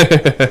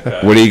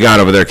day. What do you got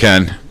over there,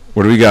 Ken?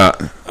 What do we got?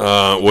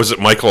 Was it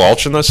Michael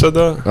Alchin that said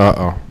that?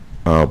 Uh-oh.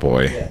 Oh,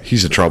 boy.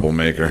 He's a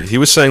troublemaker. He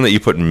was saying that you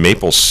put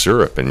maple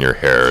syrup in your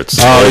hair. It's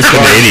a it's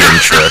Canadian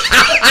trick.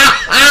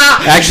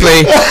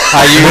 Actually,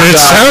 I But it used...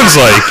 sounds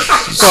like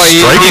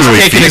he's strikingly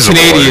taking a feasible.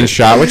 Canadian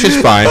shot, which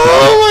is fine.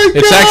 Oh, my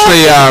It's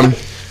actually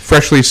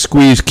freshly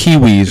squeezed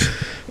kiwis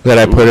that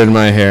I put in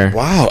my hair.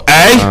 Wow.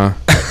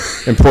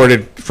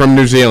 Imported from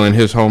New Zealand,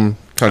 his home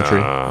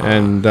country.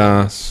 And,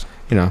 It's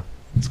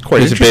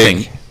quite he's a interesting.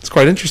 big- It's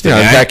quite interesting.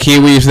 I've got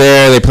kiwis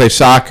there. They play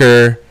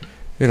soccer.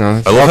 I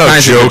love how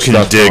Joe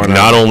can dig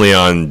not only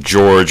on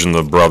George and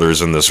the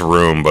brothers in this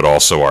room, but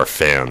also our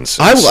fans.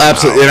 I will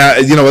absolutely,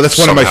 that's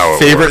one of my somehow it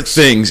favorite works.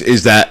 things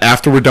is that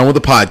after we're done with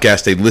the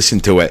podcast, they listen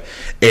to it.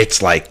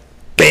 It's like,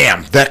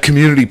 bam, that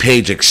community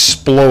page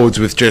explodes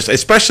with just,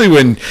 especially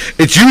when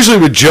it's usually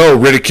with Joe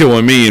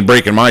ridiculing me and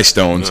breaking my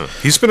stones.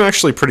 He's been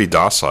actually pretty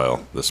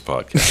docile this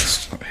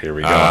podcast. Here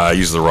we go. I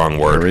used the wrong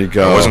word. Here we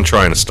go. I wasn't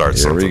trying to start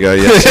Here something. we go.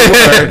 Yes, you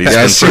were. But he's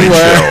Yes, been you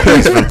pretty were. chill.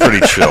 He's been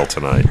pretty chill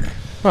tonight.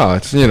 Well,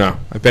 it's,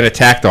 I've been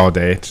attacked all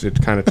day. It's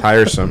kind of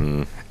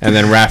tiresome. And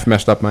then Raph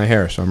messed up my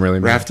hair, so I'm really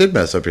Raph did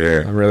mess up your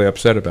hair. I'm really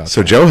upset about So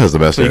that. Joe has the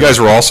best You hair. guys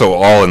were also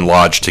all in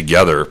lodge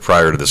together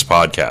prior to this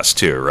podcast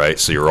too, right?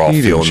 So you're all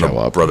He didn't feeling show the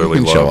up. brotherly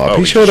He didn't love. show up. Oh,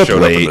 He showed up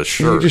in late. the He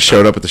shirt. just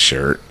showed up with the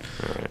shirt.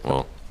 All right,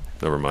 well,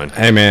 never mind.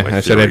 Hey, man, My I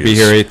said I'd theory be is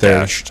here 8:30.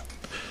 dashed.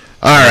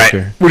 All right.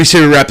 Okay. What do you say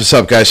we wrap this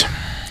up, guys?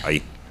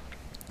 I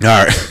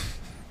All right.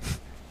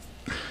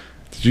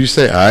 Did you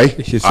say I?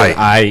 He said,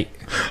 I.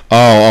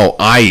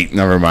 I.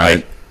 Never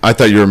mind. I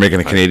thought you were making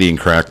a Canadian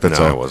crack. That's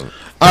no, all. I wasn't.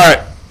 All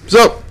right.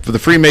 So, for the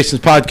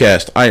Freemasons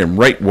podcast, I am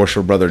Right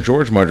Worshipful Brother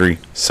George Mudry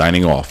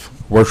signing off.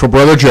 Worshipful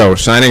Brother Joe,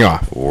 signing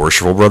off.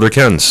 Worshipful brother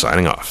Ken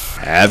signing off.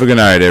 Have a good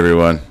night,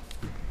 everyone.